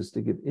committees is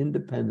to give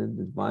independent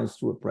advice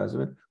to a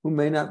president who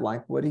may not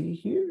like what he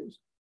hears.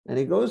 And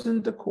he goes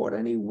into court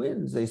and he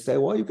wins. They say,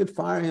 well, you could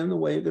fire him the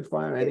way you could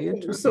fire any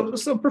attorney.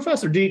 So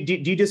Professor, do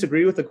you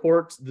disagree with the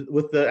court,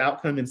 with the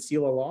outcome in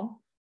Selah Law,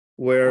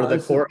 where the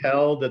court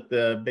held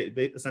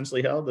that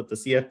essentially held that the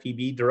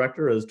CFPB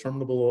director is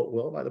terminable at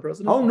will by the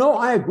president? Oh, no,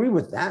 I agree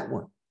with that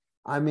one.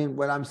 I mean,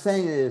 what I'm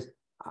saying is,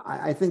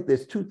 I think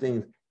there's two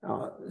things.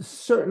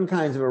 Certain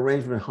kinds of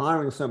arrangement,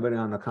 hiring somebody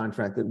on a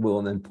contract at will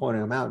and then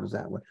pointing them out is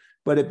that way.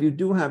 But if you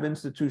do have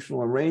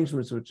institutional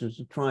arrangements, which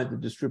is trying to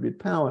distribute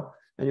power,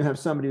 and you have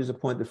somebody who's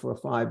appointed for a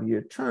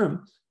 5-year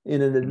term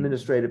in an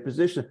administrative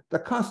position, the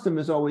custom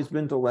has always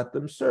been to let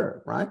them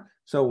serve, right?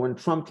 So when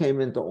Trump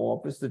came into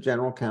office, the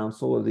general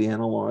counsel of the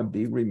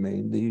NLRB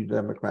remained the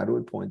Democrat who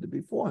appointed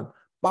before him.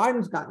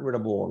 Biden's gotten rid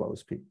of all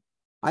those people.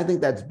 I think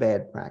that's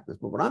bad practice.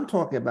 But what I'm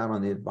talking about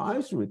on the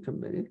advisory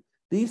committee,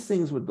 these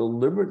things were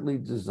deliberately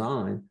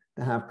designed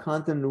to have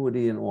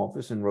continuity in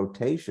office and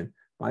rotation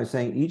by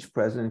saying each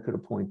president could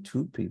appoint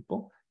 2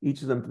 people,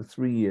 each of them for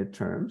 3-year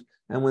terms.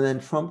 And when then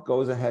Trump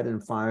goes ahead and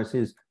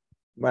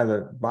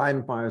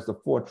Biden fires the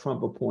 4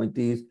 Trump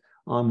appointees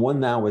on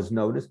 1 hour's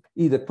notice,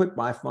 either quit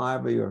by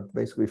 5 or you're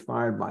basically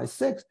fired by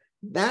 6.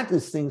 That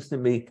seems to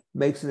me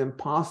makes it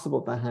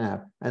impossible to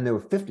have, and there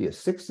were 50 or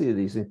 60 of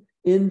these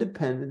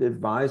independent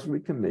advisory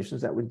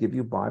commissions that would give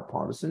you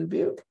bipartisan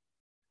view.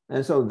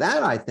 And so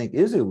that, I think,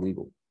 is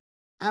illegal,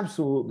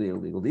 absolutely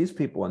illegal. These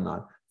people are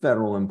not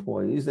federal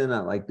employees. They're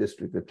not like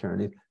district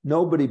attorneys.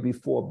 Nobody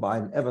before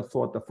Biden ever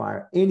thought to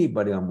fire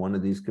anybody on one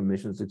of these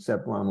commissions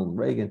except Ronald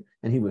Reagan,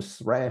 and he was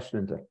thrashed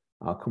into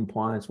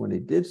compliance when he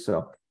did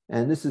so.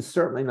 And this is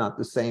certainly not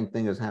the same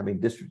thing as having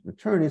district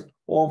attorneys,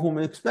 all of whom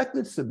are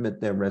expected to submit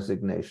their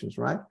resignations,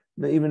 right?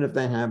 Even if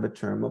they have a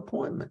term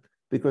appointment,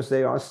 because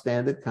they are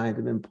standard kind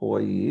of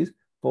employees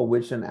for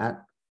which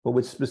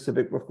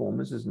specific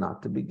performance is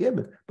not to be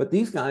given. But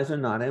these guys are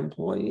not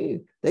employees.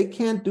 They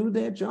can't do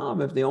their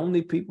job if the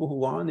only people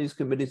who are on these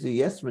committees are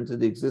yes men to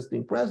the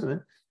existing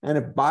president. And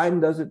if Biden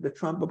does it to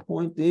Trump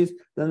appointees,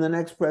 then the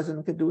next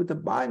president could do it to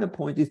Biden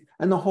appointees,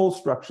 and the whole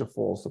structure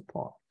falls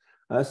apart.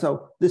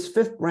 So this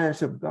 5th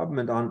branch of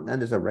government, and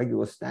there's a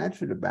regular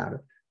statute about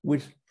it,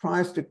 which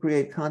tries to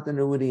create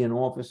continuity in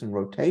office and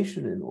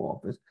rotation in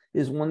office,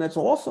 is one that's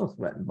also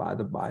threatened by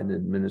the Biden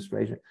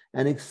administration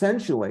and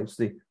accentuates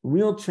the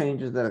real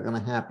changes that are going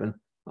to happen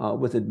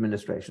with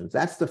administrations.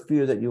 That's the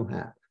fear that you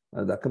have,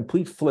 the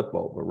complete flip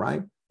over,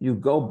 right? You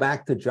go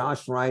back to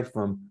Josh Wright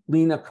from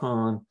Lena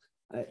Khan,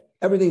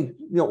 everything,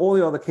 all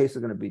the other cases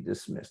are going to be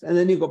dismissed. And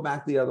then you go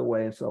back the other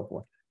way and so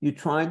forth. You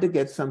tried to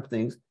get some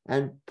things,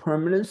 and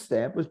permanent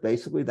staff was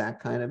basically that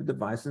kind of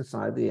device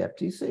inside the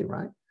FTC,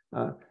 right?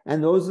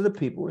 And those are the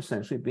people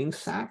essentially being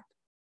sacked,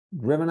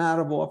 driven out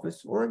of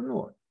office, or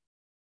ignored.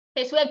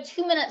 Okay, so we have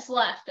 2 minutes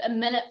left, a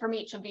minute from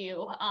each of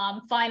you.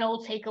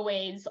 Final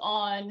takeaways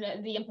on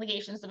the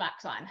implications of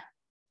Axon.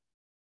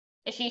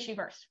 Asheesh, you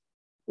first.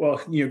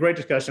 Well, great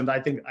discussion. I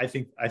think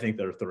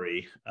there are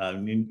 3.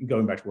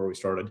 Going back to where we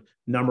started.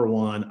 Number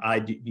 1, I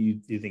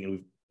do think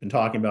we've been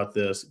talking about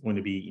this, going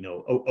to be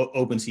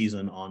open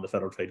season on the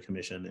Federal Trade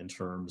Commission in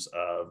terms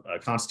of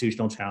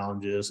constitutional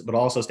challenges, but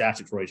also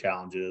statutory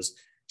challenges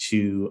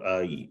to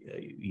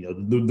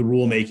the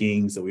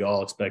rulemakings that we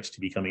all expect to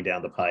be coming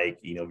down the pike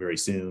very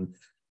soon.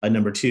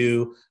 Number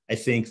 2, I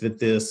think that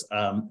this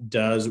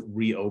does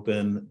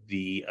reopen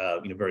the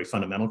very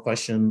fundamental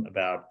question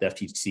about the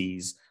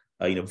FTC's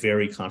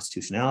very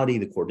constitutionality.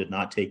 The court did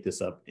not take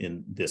this up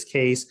in this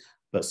case,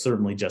 but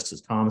certainly Justice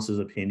Thomas's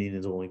opinion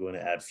is only going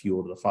to add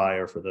fuel to the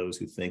fire for those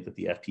who think that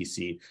the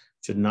FTC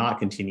should not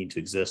continue to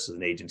exist as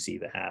an agency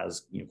that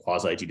has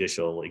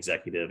quasi-judicial,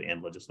 executive,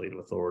 and legislative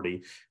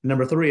authority.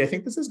 Number 3, I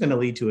think this is going to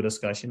lead to a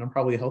discussion, and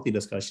probably a healthy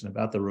discussion,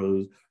 about the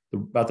role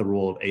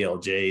of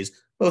ALJs,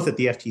 both at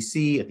the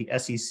FTC, at the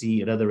SEC,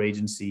 at other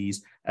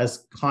agencies,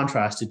 as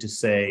contrasted to,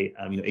 say,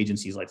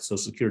 agencies like the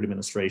Social Security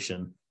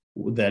Administration,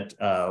 that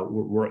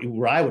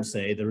where I would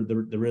say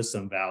there is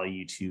some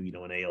value to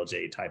an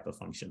ALJ type of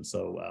function.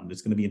 So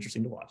it's going to be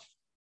interesting to watch.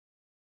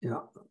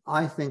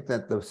 I think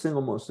that the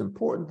single most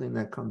important thing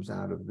that comes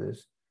out of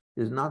this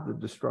is not the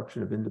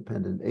destruction of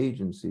independent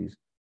agencies,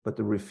 but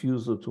the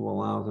refusal to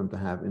allow them to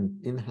have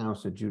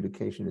in-house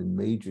adjudication in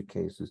major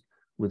cases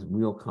with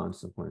real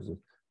consequences,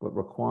 but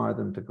require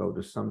them to go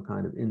to some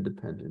kind of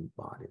independent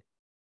body.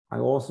 I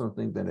also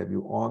think that if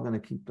you are going to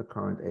keep the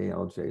current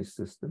ALJ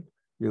system,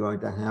 you're going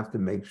to have to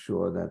make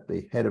sure that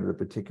the head of the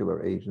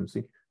particular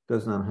agency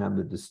does not have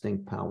the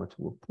distinct power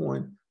to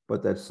appoint,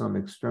 but that some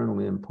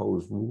externally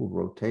imposed rule of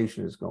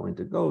rotation is going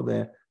to go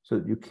there so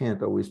that you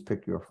can't always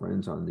pick your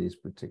friends on these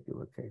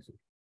particular cases.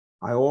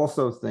 I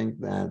also think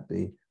that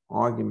the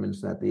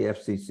arguments that the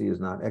FCC is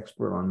not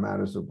expert on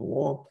matters of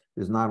law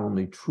is not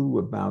only true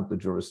about the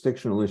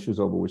jurisdictional issues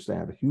over which they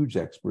have a huge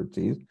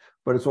expertise,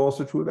 but it's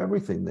also true of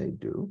everything they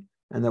do.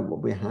 And that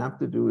what we have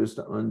to do is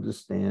to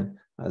understand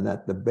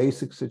that the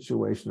basic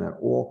situation that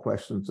all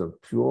questions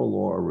of pure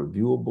law are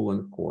reviewable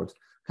in courts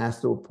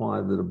has to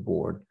apply to the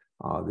board.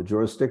 The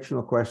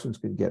jurisdictional questions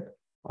could get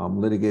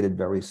litigated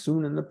very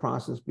soon in the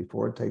process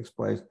before it takes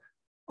place.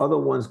 Other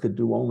ones could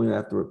do only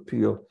after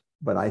appeal.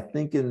 But I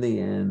think in the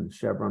end,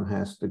 Chevron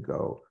has to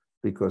go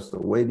because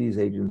the way these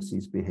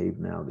agencies behave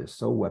now, they're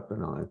so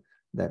weaponized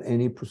that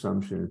any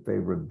presumption in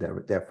favor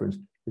of deference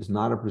is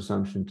not a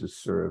presumption to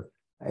serve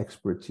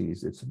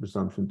expertise. It's a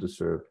presumption to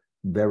serve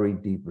very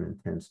deep and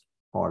intense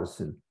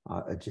partisan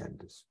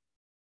agendas.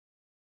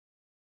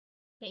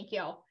 Thank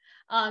you.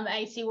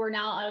 I see we're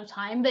now out of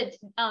time, but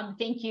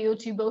thank you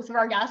to both of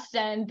our guests,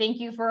 and thank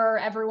you for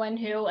everyone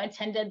who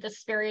attended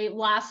this very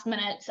last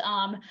minute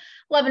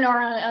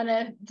webinar on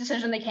a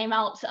decision that came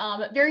out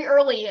very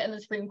early in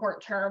the Supreme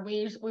Court term.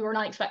 We were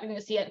not expecting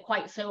to see it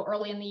quite so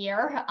early in the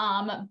year,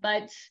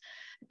 but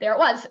there it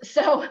was.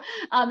 So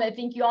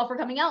thank you all for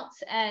coming out,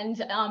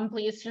 and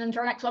please tune into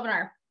our next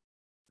webinar.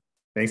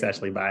 Thanks,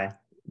 Ashley. Bye.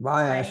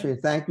 Bye, Ashley.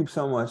 Thank you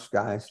so much,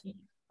 guys.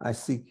 I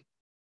see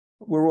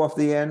we're off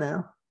the air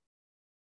now.